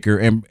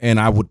playmaker, and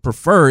I would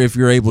prefer if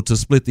you're able to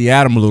split the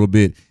atom a little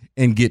bit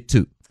and get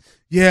two.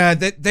 Yeah,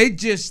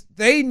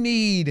 they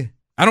need.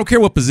 I don't care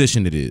what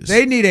position it is.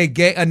 They need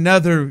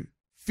another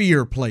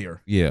fear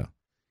player. Yeah,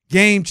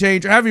 game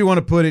changer, however you want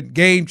to put it.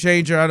 Game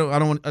changer. I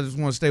just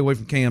want to stay away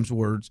from Cam's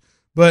words,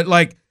 but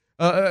like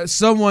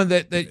someone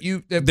that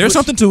there's puts,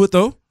 something to it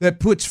though, that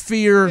puts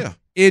fear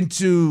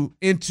into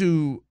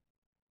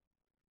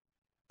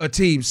a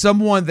team.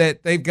 Someone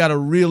that they've got to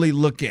really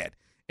look at.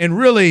 And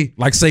really,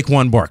 like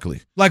Saquon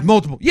Barkley, like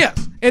multiple,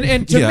 yes.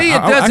 And to me, it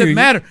doesn't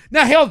matter.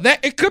 Now, hell,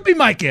 that it could be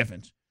Mike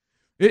Evans,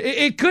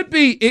 it could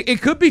be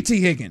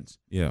T. Higgins,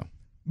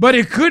 but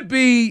it could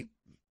be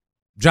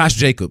Josh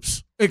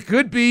Jacobs, it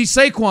could be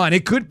Saquon,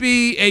 it could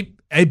be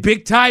a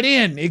big tight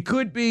end, it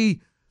could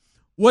be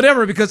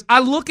whatever. Because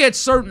I look at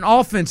certain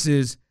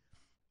offenses,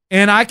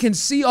 and I can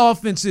see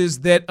offenses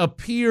that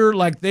appear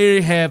like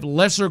they have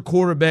lesser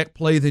quarterback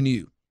play than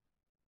you,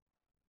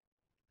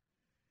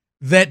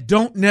 that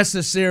don't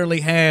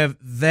necessarily have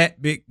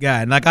that big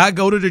guy. Like, I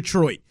go to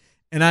Detroit,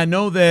 and I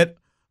know that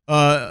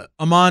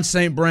Amon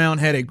St. Brown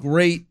had a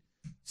great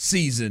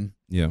season.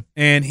 Yeah,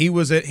 and he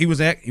wasn't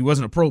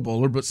a Pro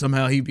Bowler, but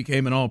somehow he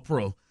became an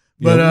All-Pro.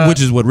 But which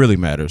is what really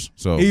matters.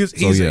 So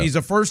he's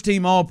a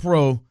first-team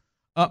All-Pro.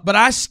 But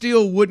I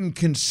still wouldn't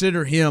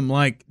consider him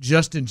like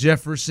Justin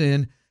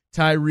Jefferson,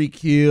 Tyreek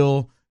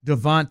Hill,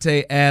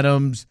 Devontae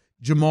Adams,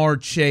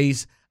 Jamar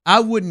Chase.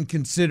 I wouldn't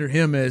consider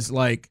him as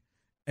like,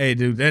 hey,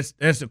 dude,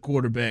 that's a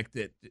quarterback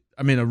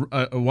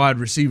a wide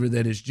receiver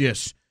that is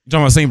just You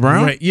talking about St.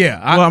 Brown? Right, yeah.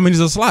 Well, I mean, he's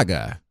a slot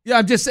guy. Yeah,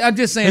 I'm just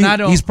saying I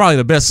don't. He's probably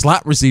the best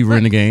slot receiver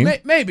in the game.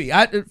 Maybe.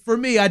 For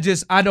me, I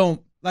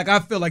don't like. I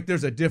feel like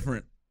there's a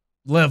different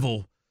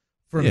level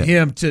from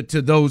him to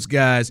those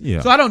guys.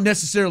 Yeah. So I don't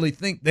necessarily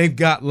think they've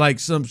got like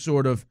some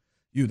sort of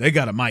they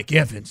got a Mike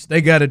Evans.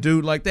 They got a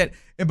dude like that.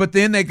 But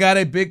then they got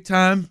a big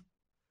time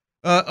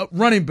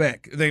running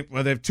back. They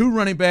have two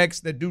running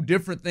backs that do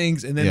different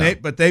things, and then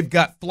they've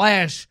got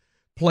flash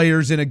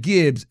players in a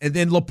Gibbs, and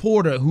then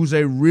Laporta, who's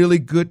a really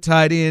good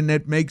tight end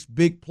that makes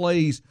big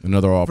plays.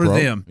 Another all for pro.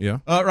 them. Yeah.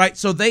 Right.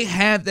 So they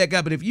have that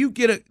guy. But if you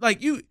get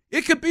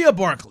it could be a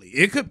Barkley.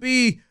 It could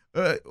be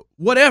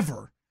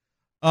whatever.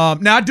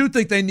 Now I do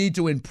think they need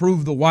to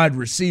improve the wide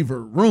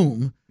receiver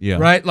room. Yeah.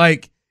 Right.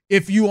 Like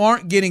if you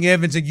aren't getting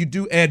Evans and you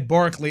do add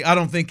Barkley, I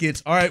don't think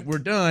it's all right. We're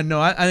done. No,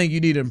 I think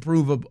you need to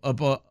improve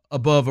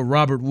above a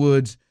Robert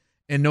Woods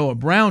and Noah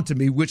Brown to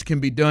me, which can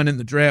be done in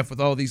the draft with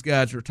all these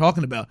guys we're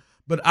talking about.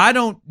 But I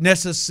don't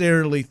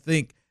necessarily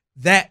think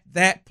that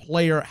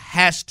player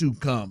has to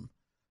come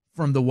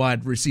from the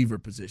wide receiver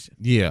position.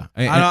 Yeah.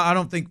 I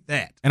don't think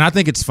that. And I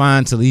think it's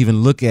fine to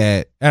even look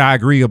at, and I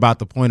agree about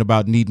the point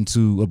about needing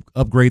to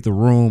upgrade the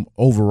room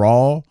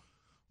overall,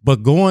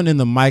 but going in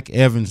the Mike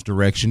Evans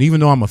direction,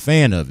 even though I'm a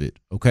fan of it,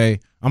 okay?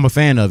 I'm a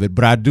fan of it,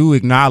 but I do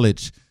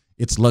acknowledge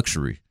it's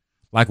luxury.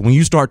 Like when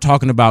you start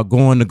talking about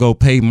going to go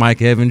pay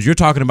Mike Evans, you're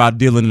talking about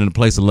dealing in a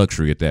place of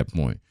luxury at that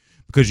point.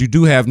 Because you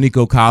do have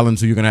Nico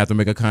Collins, who you're going to have to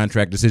make a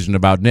contract decision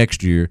about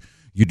next year.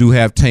 You do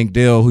have Tank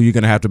Dell, who you're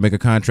going to have to make a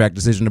contract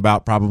decision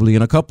about probably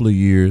in a couple of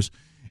years.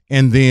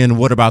 And then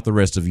what about the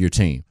rest of your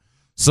team?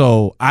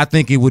 So I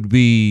think it would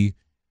be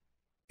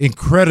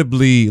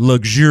incredibly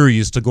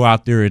luxurious to go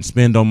out there and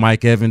spend on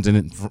Mike Evans.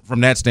 And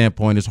from that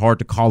standpoint, it's hard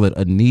to call it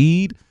a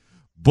need.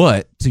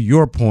 But to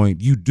your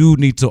point, you do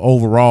need to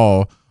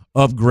overall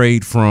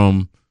upgrade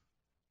from,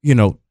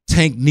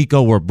 Tank,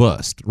 Nico, or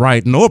bust,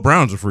 right? Noah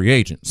Brown's a free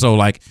agent. So,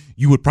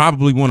 you would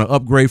probably want to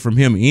upgrade from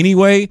him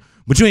anyway,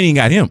 but you ain't even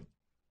got him.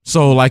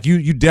 So,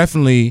 you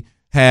definitely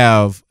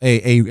have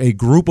a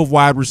group of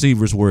wide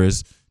receivers where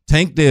it's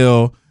Tank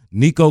Dell,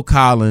 Nico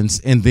Collins,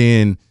 and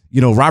then,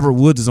 Robert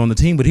Woods is on the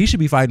team, but he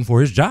should be fighting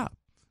for his job.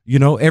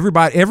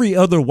 Every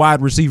other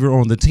wide receiver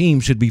on the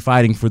team should be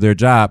fighting for their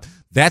job.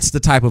 That's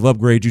the type of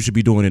upgrade you should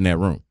be doing in that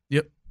room.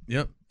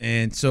 Yep.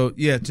 And so,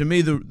 to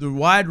me, the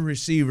wide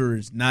receiver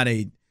is not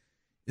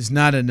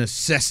a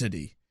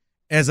necessity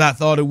as I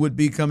thought it would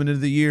be coming into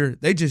the year.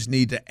 They just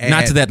need to add.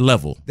 Not to that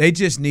level. They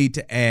just need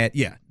to add.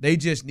 Yeah, they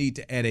just need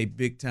to add a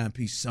big time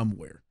piece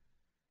somewhere,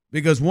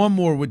 because one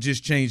more would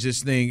just change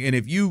this thing. And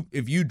if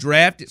you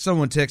draft it,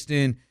 someone text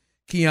in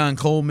Keon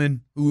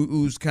Coleman,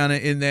 who's kind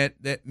of in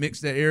that mix,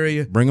 that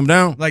area. Bring him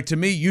down. Like, to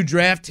me, you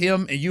draft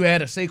him and you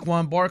had a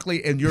Saquon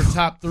Barkley and your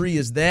top three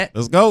is that.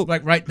 Let's go.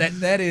 Right.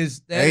 That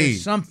is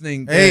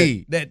something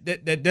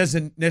that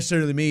doesn't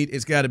necessarily mean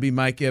it's got to be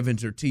Mike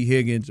Evans or T.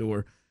 Higgins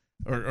or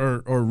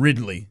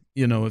Ridley,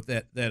 if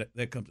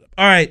that comes up.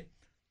 All right.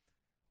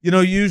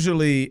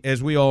 Usually,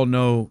 as we all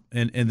know,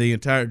 and the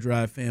entire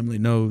Drive family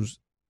knows,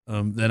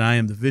 that I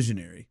am the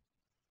visionary.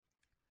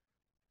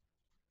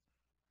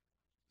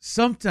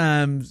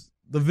 Sometimes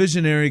the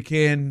visionary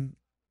can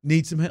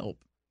need some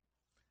help.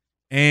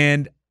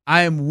 And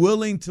I am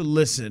willing to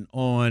listen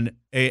on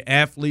an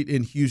athlete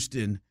in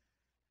Houston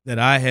that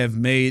I have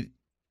made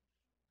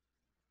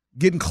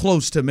getting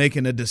close to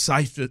making a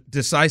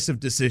decisive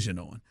decision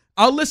on.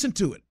 I'll listen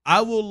to it.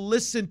 I will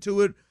listen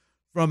to it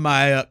from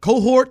my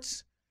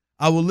cohorts.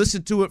 I will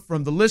listen to it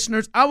from the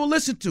listeners. I will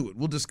listen to it.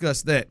 We'll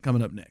discuss that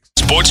coming up next.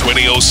 Sports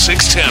Radio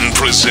 610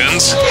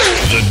 presents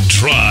The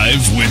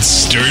Drive with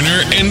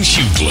Sterner and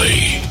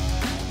Hughley.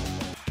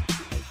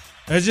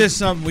 That's just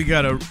something we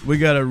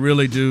gotta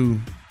really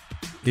do.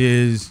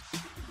 Is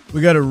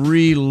we gotta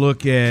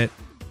re-look at,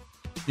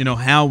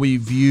 how we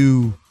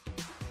view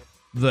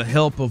the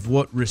help of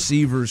what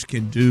receivers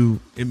can do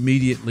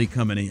immediately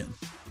coming in.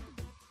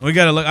 We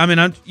gotta look. I mean,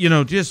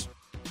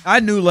 I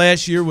knew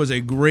last year was a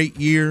great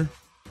year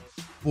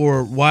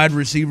for wide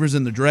receivers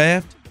in the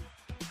draft.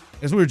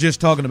 As we were just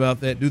talking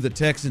about that, do the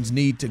Texans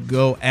need to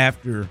go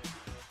after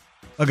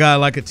a guy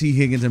like a T.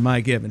 Higgins and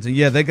Mike Evans? And,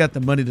 they got the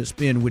money to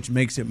spend, which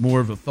makes it more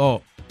of a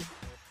thought.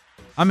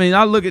 I mean,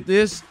 I look at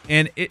this,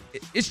 and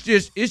it's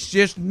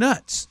just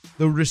nuts.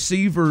 The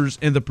receivers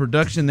and the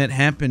production that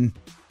happened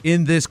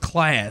in this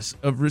class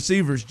of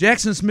receivers.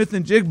 Jackson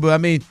Smith-Njigba, I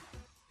mean,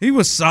 he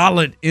was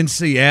solid in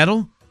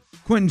Seattle.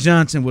 Quentin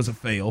Johnson was a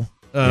fail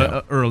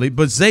early,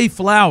 but Zay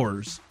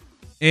Flowers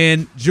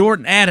and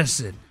Jordan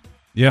Addison,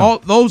 all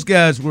those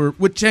guys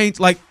would change.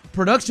 Like,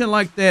 production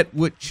like that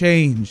would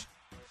change,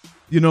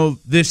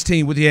 this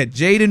team. You had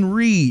Jaden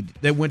Reed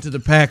that went to the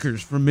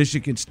Packers from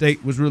Michigan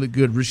State, was really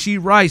good.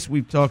 Rashee Rice,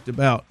 we've talked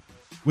about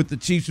with the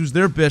Chiefs, who's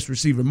their best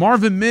receiver.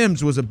 Marvin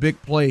Mims was a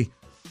big play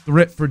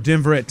threat for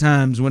Denver at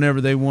times whenever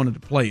they wanted to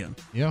play him.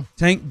 Yeah.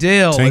 Tank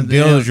Dell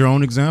is your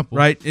own example.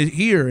 Right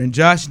here. And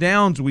Josh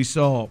Downs, we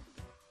saw,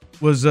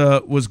 was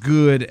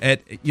good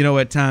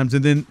at times.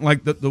 And then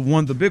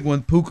the big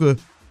one, Puka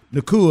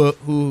Nacua,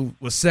 who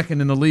was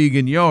second in the league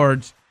in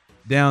yards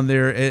down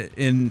there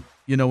in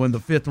in the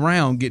 5th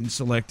round getting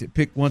selected,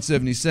 pick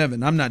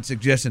 177. I'm not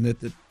suggesting that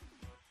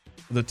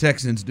the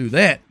Texans do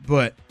that,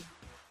 but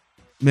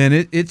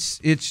man,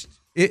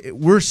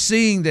 we're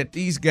seeing that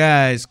these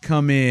guys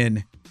come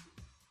in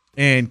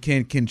and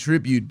can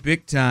contribute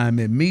big time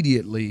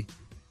immediately.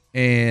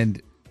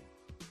 And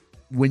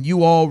when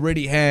you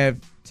already have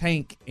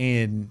Tank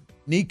and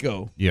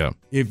Nico,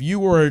 if you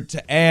were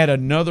to add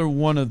another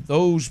one of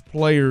those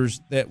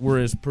players that were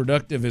as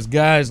productive as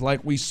guys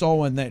like we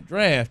saw in that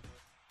draft,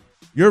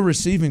 your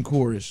receiving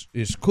core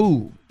is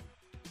cool,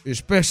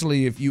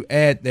 especially if you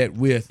add that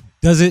with.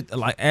 Does it,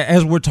 like,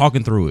 as we're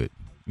talking through it,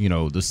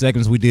 the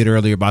segments we did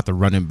earlier about the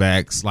running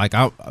backs, like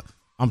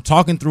I'm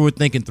talking through it,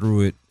 thinking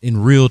through it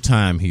in real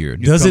time here.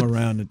 Does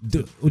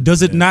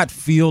it not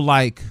feel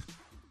like,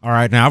 all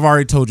right, now I've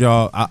already told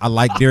y'all I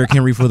like Derrick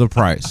Henry for the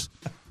price,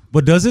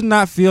 but does it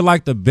not feel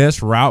like the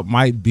best route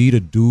might be to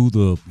do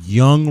the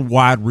young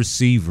wide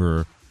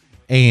receiver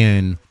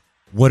and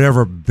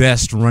whatever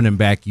best running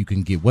back you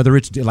can get? Whether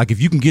it's like,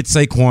 if you can get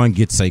Saquon,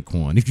 get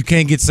Saquon. If you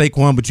can't get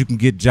Saquon, but you can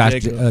get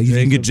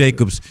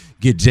Jacobs,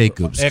 get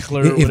Jacobs.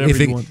 Eckler,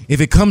 whatever you want.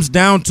 If it comes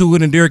down to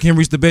it and Derrick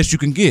Henry's the best you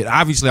can get,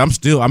 obviously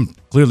I'm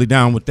clearly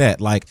down with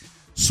that. Like,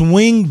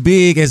 swing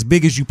big as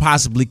you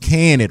possibly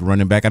can at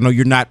running back. I know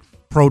you're not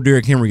pro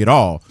Derrick Henry at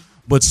all,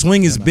 but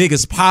swing as big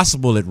as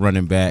possible at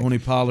running back. Tony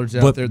Pollard's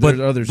out there. There's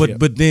others.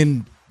 But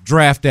then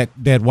draft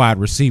that wide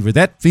receiver.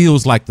 That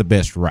feels like the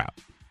best route.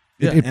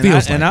 Yeah, it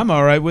feels and I'm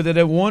all right with it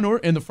at 1 or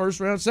in the first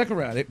round, second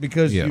round,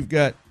 because you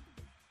got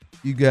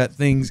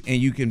things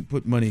and you can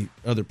put money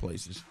other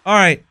places. All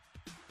right.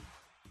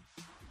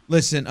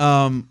 Listen,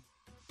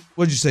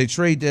 what'd you say?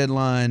 Trade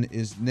deadline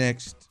is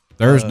next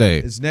Thursday.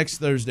 It's next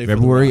Thursday,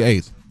 February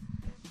 8th.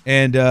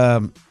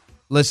 And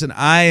listen,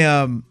 I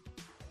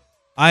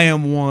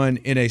am one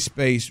in a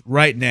space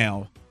right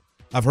now.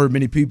 I've heard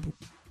many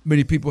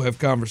people have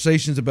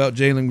conversations about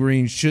Jalen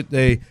Green. Should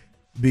they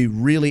be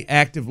really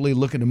actively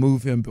looking to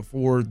move him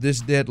before this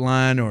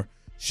deadline, or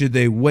should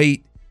they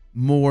wait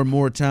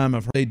more time?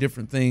 I've heard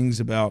different things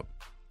about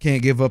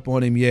can't give up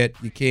on him yet.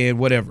 You can,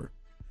 whatever.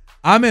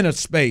 I'm in a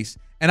space,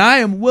 and I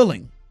am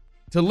willing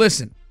to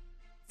listen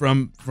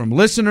from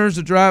listeners,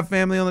 the Drive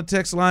family on the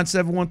text line,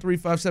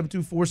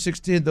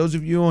 713-572-4610. Those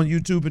of you on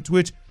YouTube and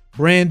Twitch,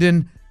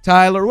 Brandon,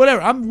 Tyler,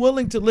 whatever. I'm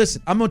willing to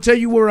listen. I'm going to tell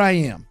you where I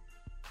am.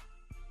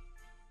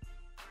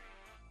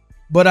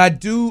 But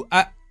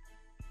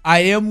I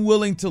am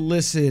willing to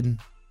listen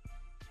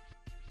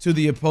to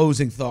the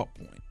opposing thought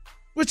point,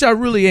 which I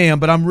really am,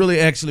 but I'm really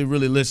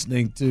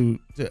listening to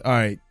all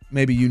right,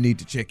 maybe you need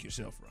to check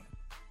yourself, Ron.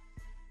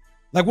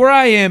 Like, where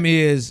I am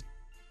is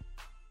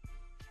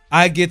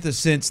I get the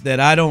sense that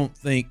I don't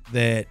think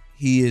that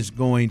he is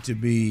going to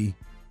be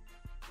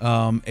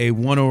a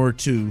 1 or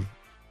 2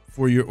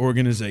 for your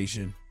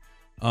organization.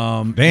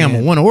 A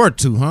 1 or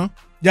 2, huh?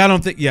 Yeah, I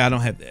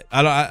don't have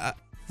that.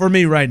 For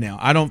me right now,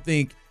 I don't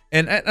think.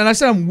 And I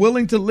said I'm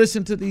willing to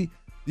listen to the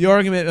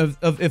argument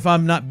of if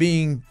I'm not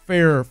being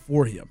fair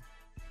for him.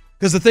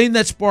 Because the thing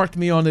that sparked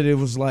me on it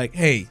was like,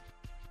 hey,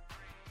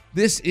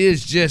 this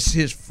is just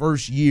his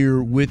first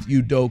year with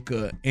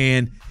Udoka,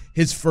 and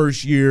his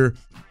first year,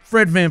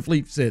 Fred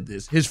VanVleet said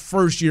this, his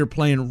first year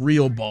playing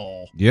real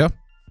ball. Yeah.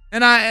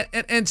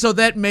 And so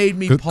that made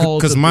me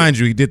pause. Because mind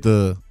you, he did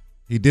the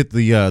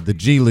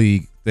G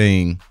League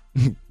thing.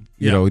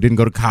 You know, he didn't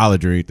go to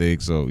college or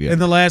anything. So yeah.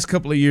 And the last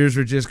couple of years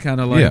were just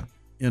kind of like,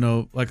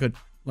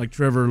 like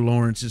Trevor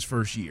Lawrence's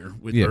first year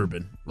with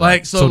Urban.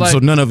 Right. So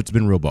none of it's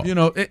been real ball.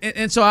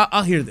 And so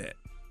I'll hear that.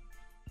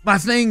 My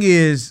thing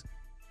is,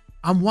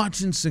 I'm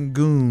watching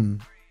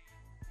Sengun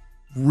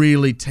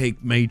really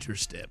take major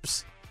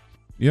steps.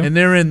 Yeah. And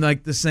they're in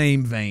like the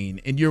same vein.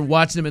 And you're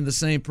watching them in the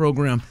same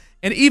program.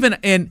 And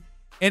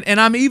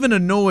I'm even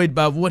annoyed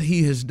by what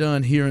he has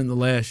done here in the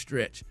last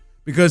stretch.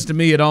 Because to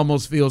me it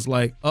almost feels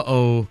like,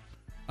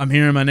 I'm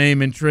hearing my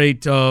name in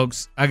trade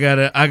talks. I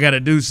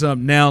gotta do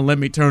something now. Let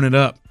me turn it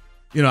up.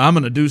 I'm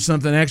gonna do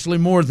something actually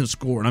more than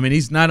scoring. I mean,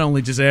 he's not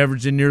only just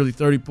averaging nearly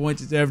 30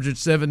 points, he's averaging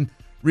 7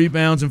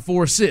 rebounds and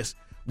 4 assists,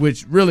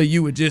 which really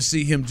you would just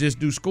see him just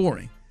do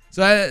scoring.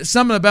 So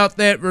something about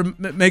that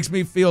makes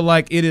me feel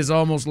like it is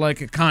almost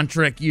like a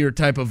contract year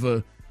type of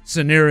a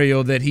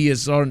scenario that he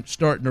is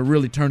starting to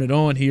really turn it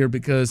on here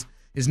because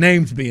his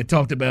name's being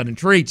talked about in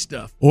trade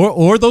stuff.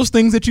 Or those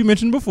things that you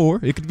mentioned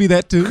before. It could be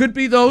that too. Could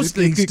be those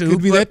things too.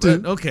 Could be that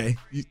too. Okay.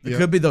 It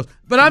could be those.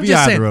 But I'm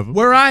just saying,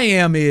 where I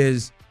am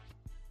is,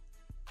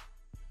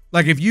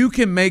 like, if you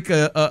can make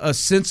a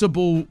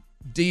sensible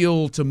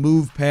deal to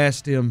move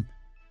past him,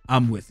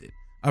 I'm with it.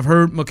 I've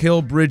heard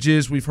Mikal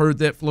Bridges. We've heard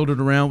that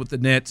floated around with the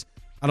Nets.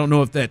 I don't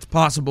know if that's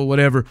possible,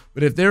 whatever.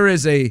 But if there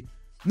is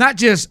not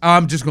just,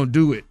 I'm just going to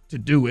do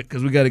it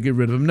because we got to get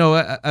rid of him. No,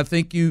 I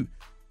think you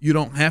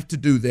don't have to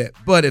do that.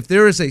 But if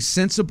there is a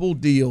sensible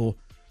deal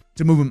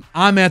to move him,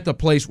 I'm at the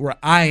place where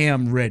I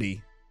am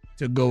ready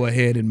to go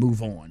ahead and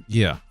move on.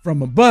 Yeah.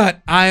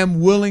 But I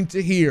am willing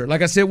to hear,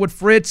 like I said, what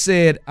Fred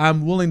said,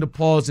 I'm willing to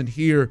pause and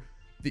hear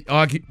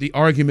the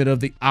argument of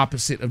the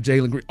opposite of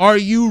Jalen Green. Are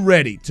you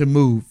ready to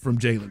move from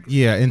Jalen Green?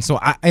 Yeah, and so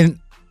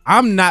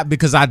I'm not,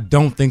 because I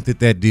don't think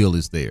that deal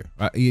is there.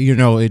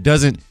 It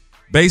doesn't,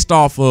 based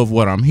off of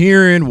what I'm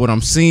hearing, what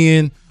I'm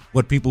seeing,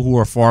 what people who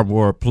are far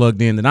more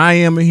plugged in than I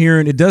am are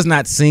hearing, it does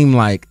not seem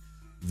like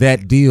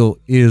that deal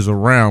is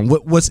around.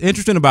 What's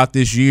interesting about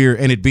this year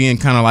and it being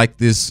kind of like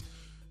this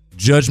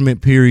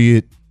judgment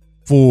period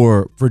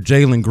for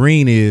Jalen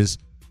Green is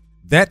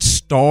that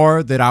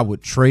star that I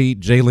would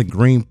trade Jalen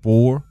Green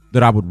for,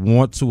 that I would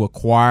want to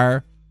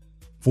acquire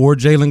for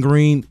Jalen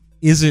Green,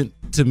 isn't,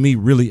 to me,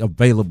 really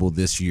available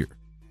this year.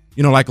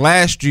 Like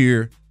last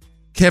year,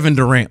 Kevin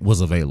Durant was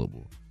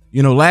available.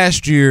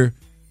 Last year,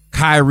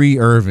 Kyrie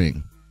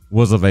Irving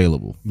was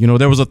available.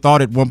 There was a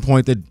thought at one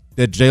point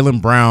that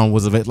Jaylen Brown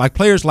was available. Like,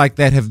 players like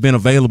that have been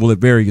available at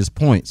various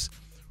points.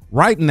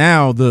 Right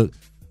now, the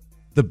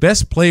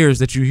best players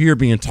that you hear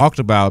being talked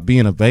about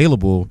being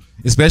available,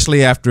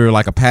 especially after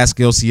like a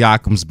Pascal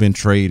Siakam's been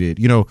traded,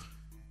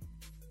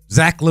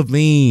 Zach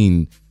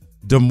LaVine,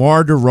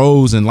 DeMar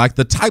DeRozan, like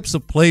the types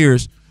of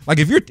players. Like,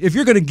 if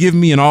you're going to give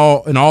me an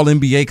all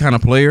NBA kind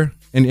of player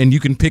and you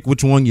can pick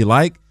which one you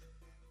like,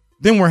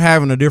 then we're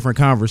having a different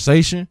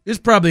conversation. It's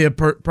probably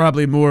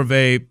probably more of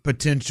a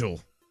potential,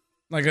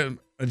 like a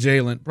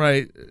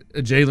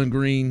Jalen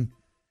Green,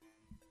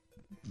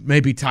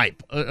 maybe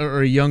type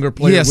or a younger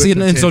player. Yeah, see,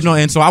 and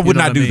so I would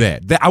not do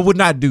that. I would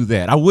not do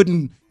that. I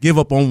wouldn't give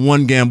up on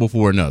one gamble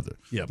for another.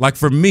 Yep. Like,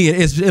 for me,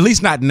 it's at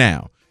least not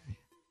now.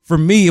 For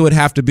me, it would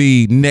have to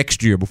be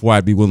next year before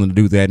I'd be willing to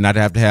do that, and I'd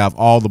have to have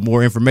all the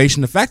more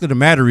information. The fact of the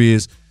matter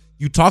is,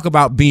 you talk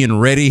about being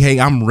ready. Hey,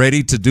 I'm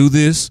ready to do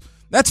this.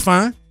 That's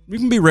fine. We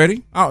can be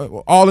ready.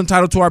 All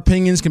entitled to our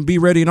opinions, can be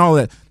ready and all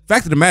that. The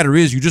fact of the matter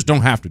is, you just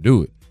don't have to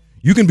do it.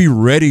 You can be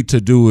ready to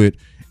do it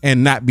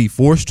and not be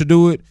forced to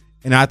do it,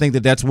 and I think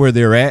that that's where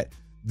they're at.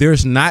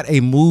 There's not a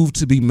move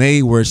to be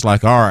made where it's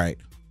like, all right,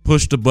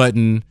 push the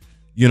button,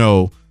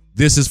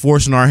 this is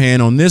forcing our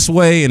hand on this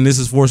way and this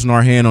is forcing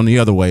our hand on the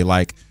other way.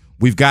 Like,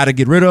 we've got to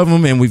get rid of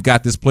him and we've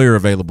got this player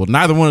available.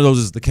 Neither one of those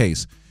is the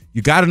case.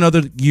 You got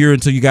another year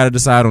until you got to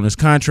decide on his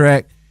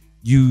contract.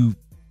 You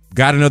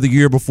got another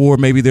year before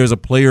maybe there's a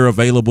player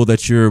available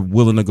that you're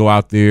willing to go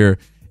out there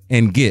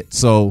and get.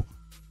 So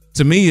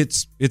to me,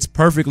 it's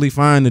perfectly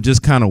fine to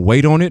just kind of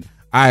wait on it.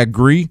 I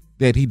agree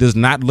that he does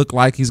not look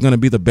like he's going to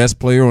be the best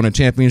player on a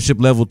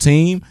championship level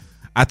team.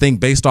 I think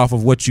based off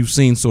of what you've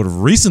seen sort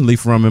of recently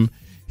from him,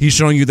 he's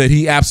showing you that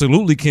he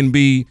absolutely can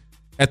be,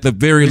 at the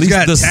very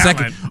least, the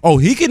second. Oh,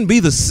 he can be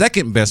the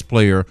second best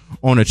player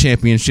on a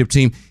championship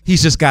team.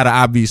 He's just got to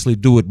obviously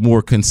do it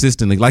more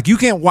consistently. Like, you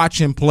can't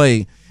watch him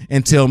play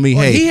and tell me,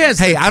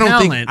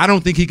 I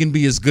don't think he can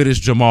be as good as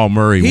Jamal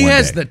Murray. He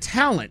has the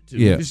talent to.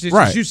 Yeah, it's just,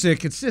 right. As you said,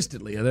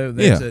 consistently. And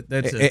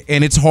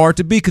it's hard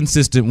to be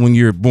consistent when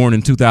you're born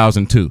in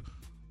 2002.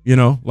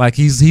 Like,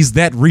 he's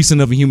that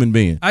recent of a human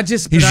being.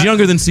 He's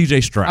younger than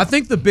C.J. Stroud. I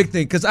think the big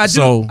thing, because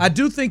I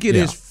do think it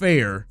is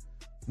fair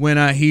when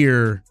I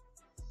hear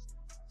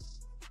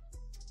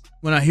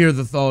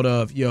the thought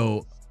of,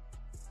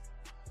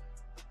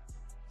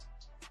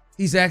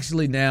 he's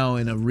actually now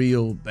in a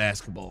real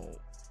basketball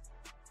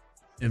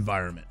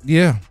environment.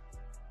 Yeah.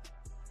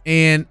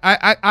 And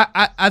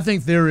I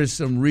think there is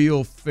some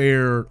real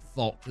fair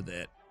thought to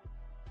that.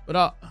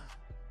 But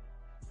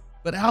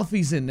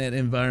Alfie's in that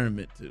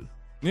environment too.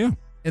 Yeah.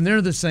 And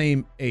they're the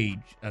same age,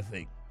 I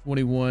think.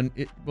 21,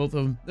 both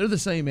of them, they're the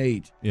same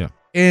age. Yeah.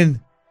 And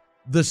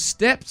the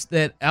steps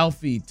that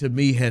Alfie, to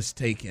me, has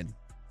taken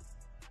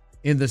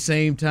in the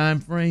same time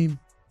frame,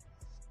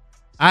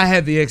 I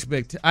had the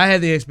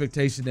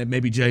expectation that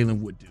maybe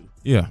Jalen would do.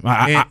 Yeah,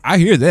 I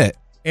hear that.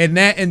 And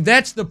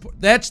that's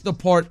the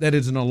part that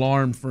is an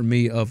alarm for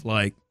me of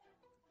like,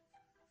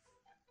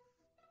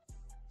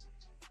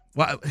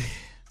 why?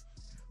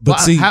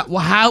 But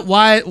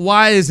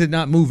why is it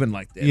not moving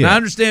like that? Yeah. And I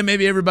understand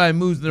maybe everybody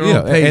moves their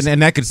own pace,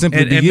 and that could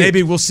simply be and it.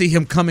 maybe we'll see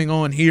him coming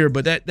on here.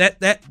 But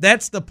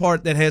that's the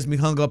part that has me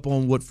hung up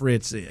on what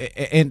Fred said.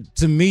 And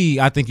to me,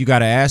 I think you got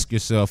to ask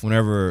yourself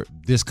whenever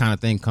this kind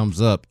of thing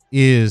comes up: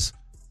 is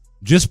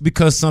just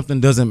because something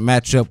doesn't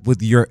match up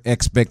with your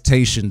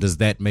expectation, does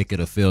that make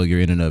it a failure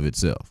in and of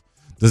itself?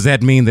 Does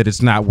that mean that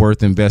it's not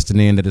worth investing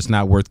in, that it's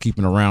not worth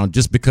keeping around,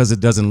 just because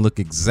it doesn't look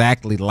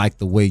exactly like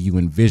the way you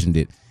envisioned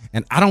it?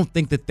 And I don't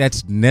think that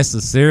that's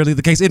necessarily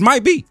the case. It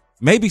might be,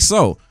 maybe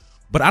so,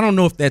 but I don't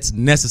know if that's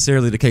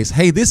necessarily the case.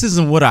 Hey, this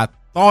isn't what I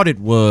thought it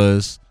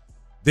was,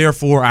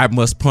 therefore I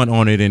must punt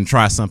on it and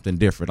try something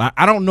different.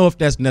 I don't know if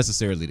that's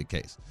necessarily the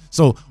case.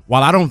 So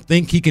while I don't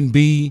think he can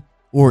be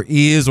or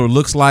is or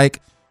looks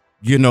like,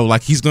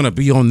 like he's going to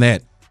be on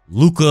that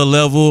Luka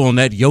level, on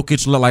that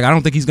Jokic level, like I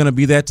don't think he's going to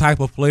be that type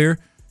of player.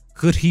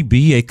 Could he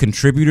be a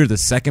contributor, the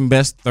second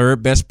best,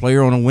 third best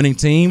player on a winning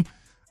team?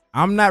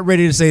 I'm not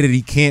ready to say that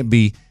he can't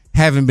be,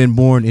 having been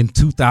born in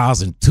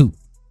 2002.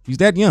 He's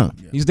that young.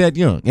 Yeah. He's that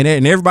young.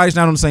 And everybody's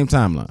not on the same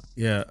timeline.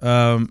 Yeah.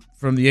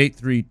 From the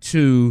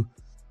 832,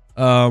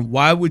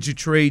 why would you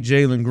trade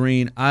Jalen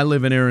Green? I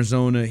live in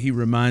Arizona. He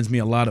reminds me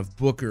a lot of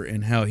Booker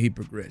and how he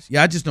progressed.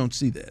 Yeah, I just don't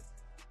see that.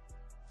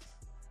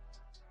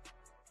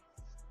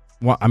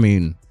 Well, I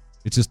mean,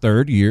 it's his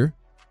third year.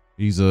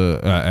 He's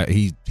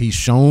he's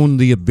shown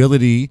the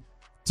ability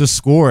to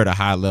score at a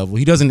high level.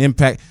 He doesn't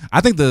impact.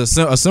 I think a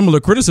similar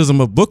criticism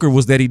of Booker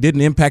was that he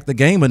didn't impact the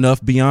game enough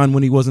beyond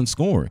when he wasn't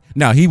scoring.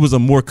 Now he was a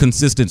more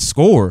consistent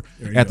scorer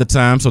at the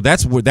time, so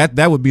that's where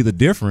that would be the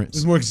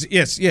difference.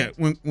 Yes, yeah.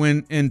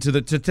 When and to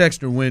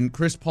Texter, when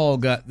Chris Paul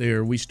got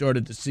there, we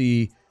started to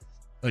see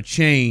a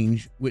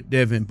change with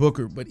Devin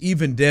Booker, but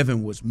even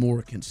Devin was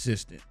more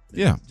consistent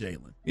than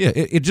Jalen. Yeah,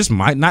 it just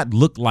might not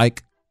look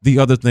like the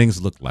other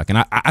things look like, and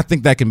I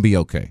think that can be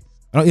okay.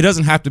 It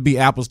doesn't have to be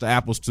apples to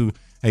apples to,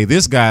 hey,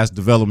 this guy's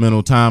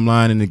developmental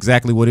timeline and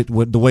exactly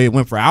the way it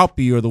went for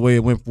Alpi or the way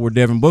it went for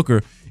Devin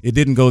Booker. It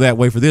didn't go that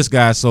way for this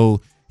guy,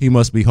 so he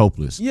must be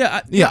hopeless.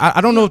 I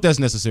don't know if that's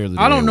necessarily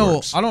the way it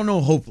works. I don't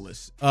know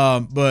hopeless,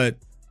 but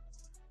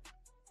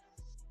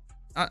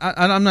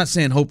I'm not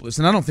saying hopeless,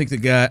 and I don't think the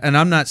guy, and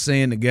I'm not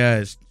saying the guy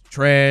is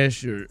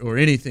trash or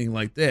anything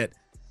like that.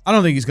 I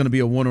don't think he's going to be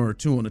a 1 or a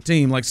 2 on the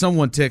team. Like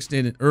someone texted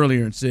in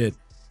earlier and said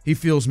he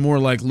feels more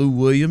like Lou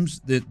Williams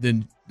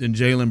than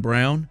Jaylen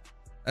Brown.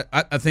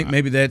 I think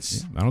maybe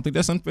that's. I don't think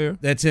that's unfair.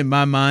 That's in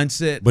my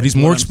mindset. But he's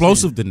more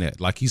explosive than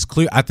that. Like he's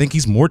clear. I think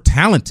he's more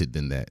talented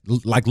than that.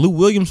 Like Lou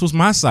Williams was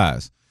my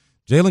size.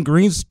 Jalen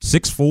Green's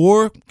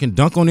 6'4", can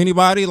dunk on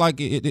anybody. Like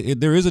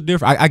there is a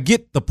difference. I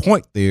get the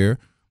point there,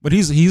 but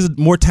he's a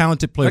more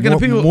talented player,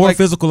 more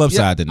physical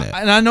upside than that.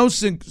 And I know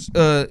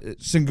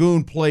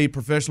Sengun played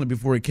professionally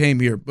before he came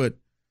here, but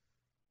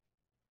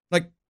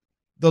like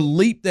the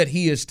leap that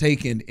he has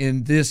taken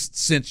in this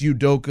since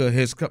Udoka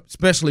has come,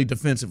 especially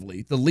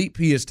defensively, the leap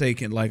he has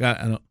taken, like I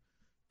don't.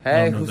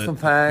 Hey, Houston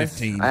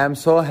fans, I am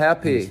so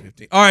happy.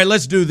 All right,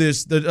 let's do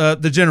this.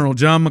 The General,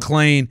 John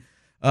McClain,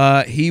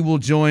 he will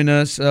join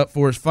us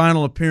for his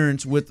final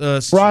appearance with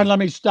us. Brian, let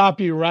me stop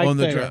you right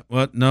there.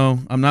 What? No,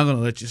 I'm not going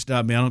to let you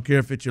stop me. I don't care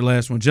if it's your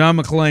last one. John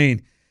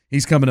McClain,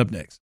 he's coming up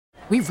next.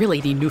 We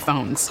really need new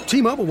phones.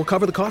 T-Mobile will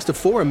cover the cost of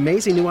 4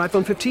 amazing new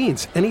iPhone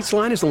 15s, and each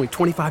line is only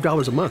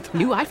 $25 a month.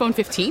 New iPhone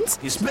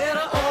 15s? It's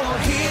better over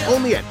here.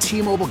 Only at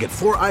T-Mobile, get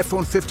 4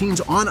 iPhone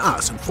 15s on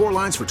us and 4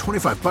 lines for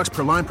 $25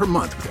 per line per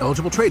month with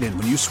eligible trade-in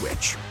when you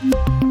switch.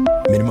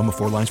 Minimum of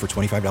 4 lines for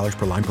 $25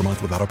 per line per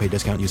month with autopay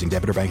discount using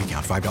debit or bank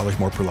account. $5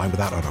 more per line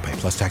without autopay,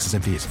 plus taxes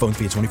and fees. Phone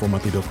fee at 24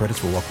 monthly bill credits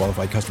for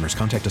well-qualified customers.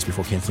 Contact us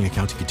before canceling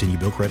account to continue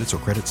bill credits or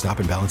credit stop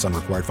and balance on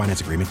required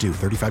finance agreement due.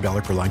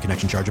 $35 per line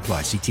connection charge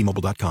applies. See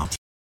T-Mobile.com.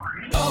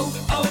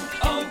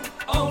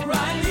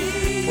 O'Reilly.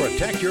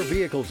 Protect your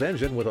vehicle's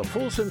engine with a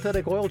full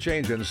synthetic oil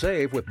change and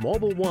save with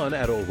Mobil 1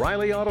 at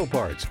O'Reilly Auto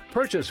Parts.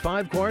 Purchase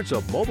 5 quarts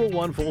of Mobil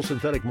 1 full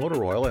synthetic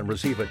motor oil and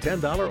receive a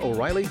 $10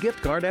 O'Reilly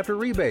gift card after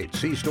rebate.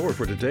 See store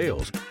for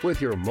details. With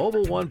your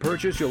Mobil 1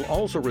 purchase, you'll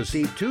also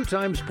receive 2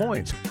 times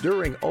points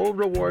during O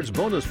Rewards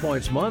Bonus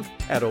Points Month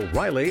at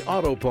O'Reilly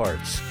Auto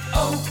Parts.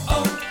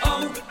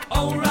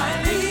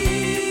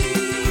 O'Reilly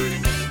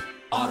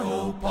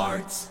Auto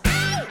Parts.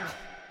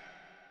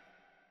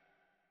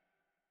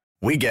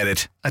 We get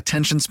it.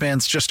 Attention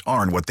spans just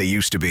aren't what they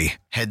used to be.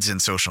 Heads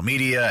in social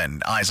media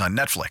and eyes on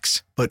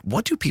Netflix. But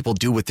what do people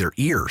do with their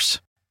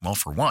ears? Well,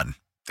 for one,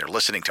 they're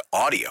listening to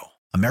audio.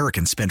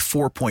 Americans spend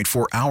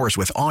 4.4 hours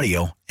with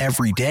audio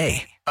every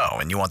day. Oh,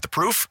 and you want the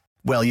proof?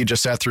 Well, you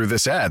just sat through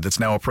this ad that's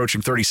now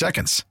approaching 30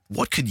 seconds.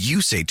 What could you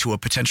say to a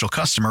potential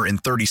customer in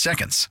 30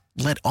 seconds?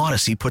 Let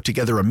Odyssey put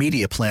together a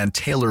media plan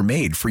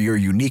tailor-made for your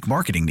unique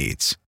marketing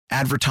needs.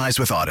 Advertise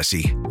with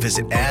Odyssey.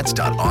 Visit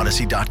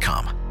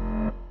ads.odyssey.com.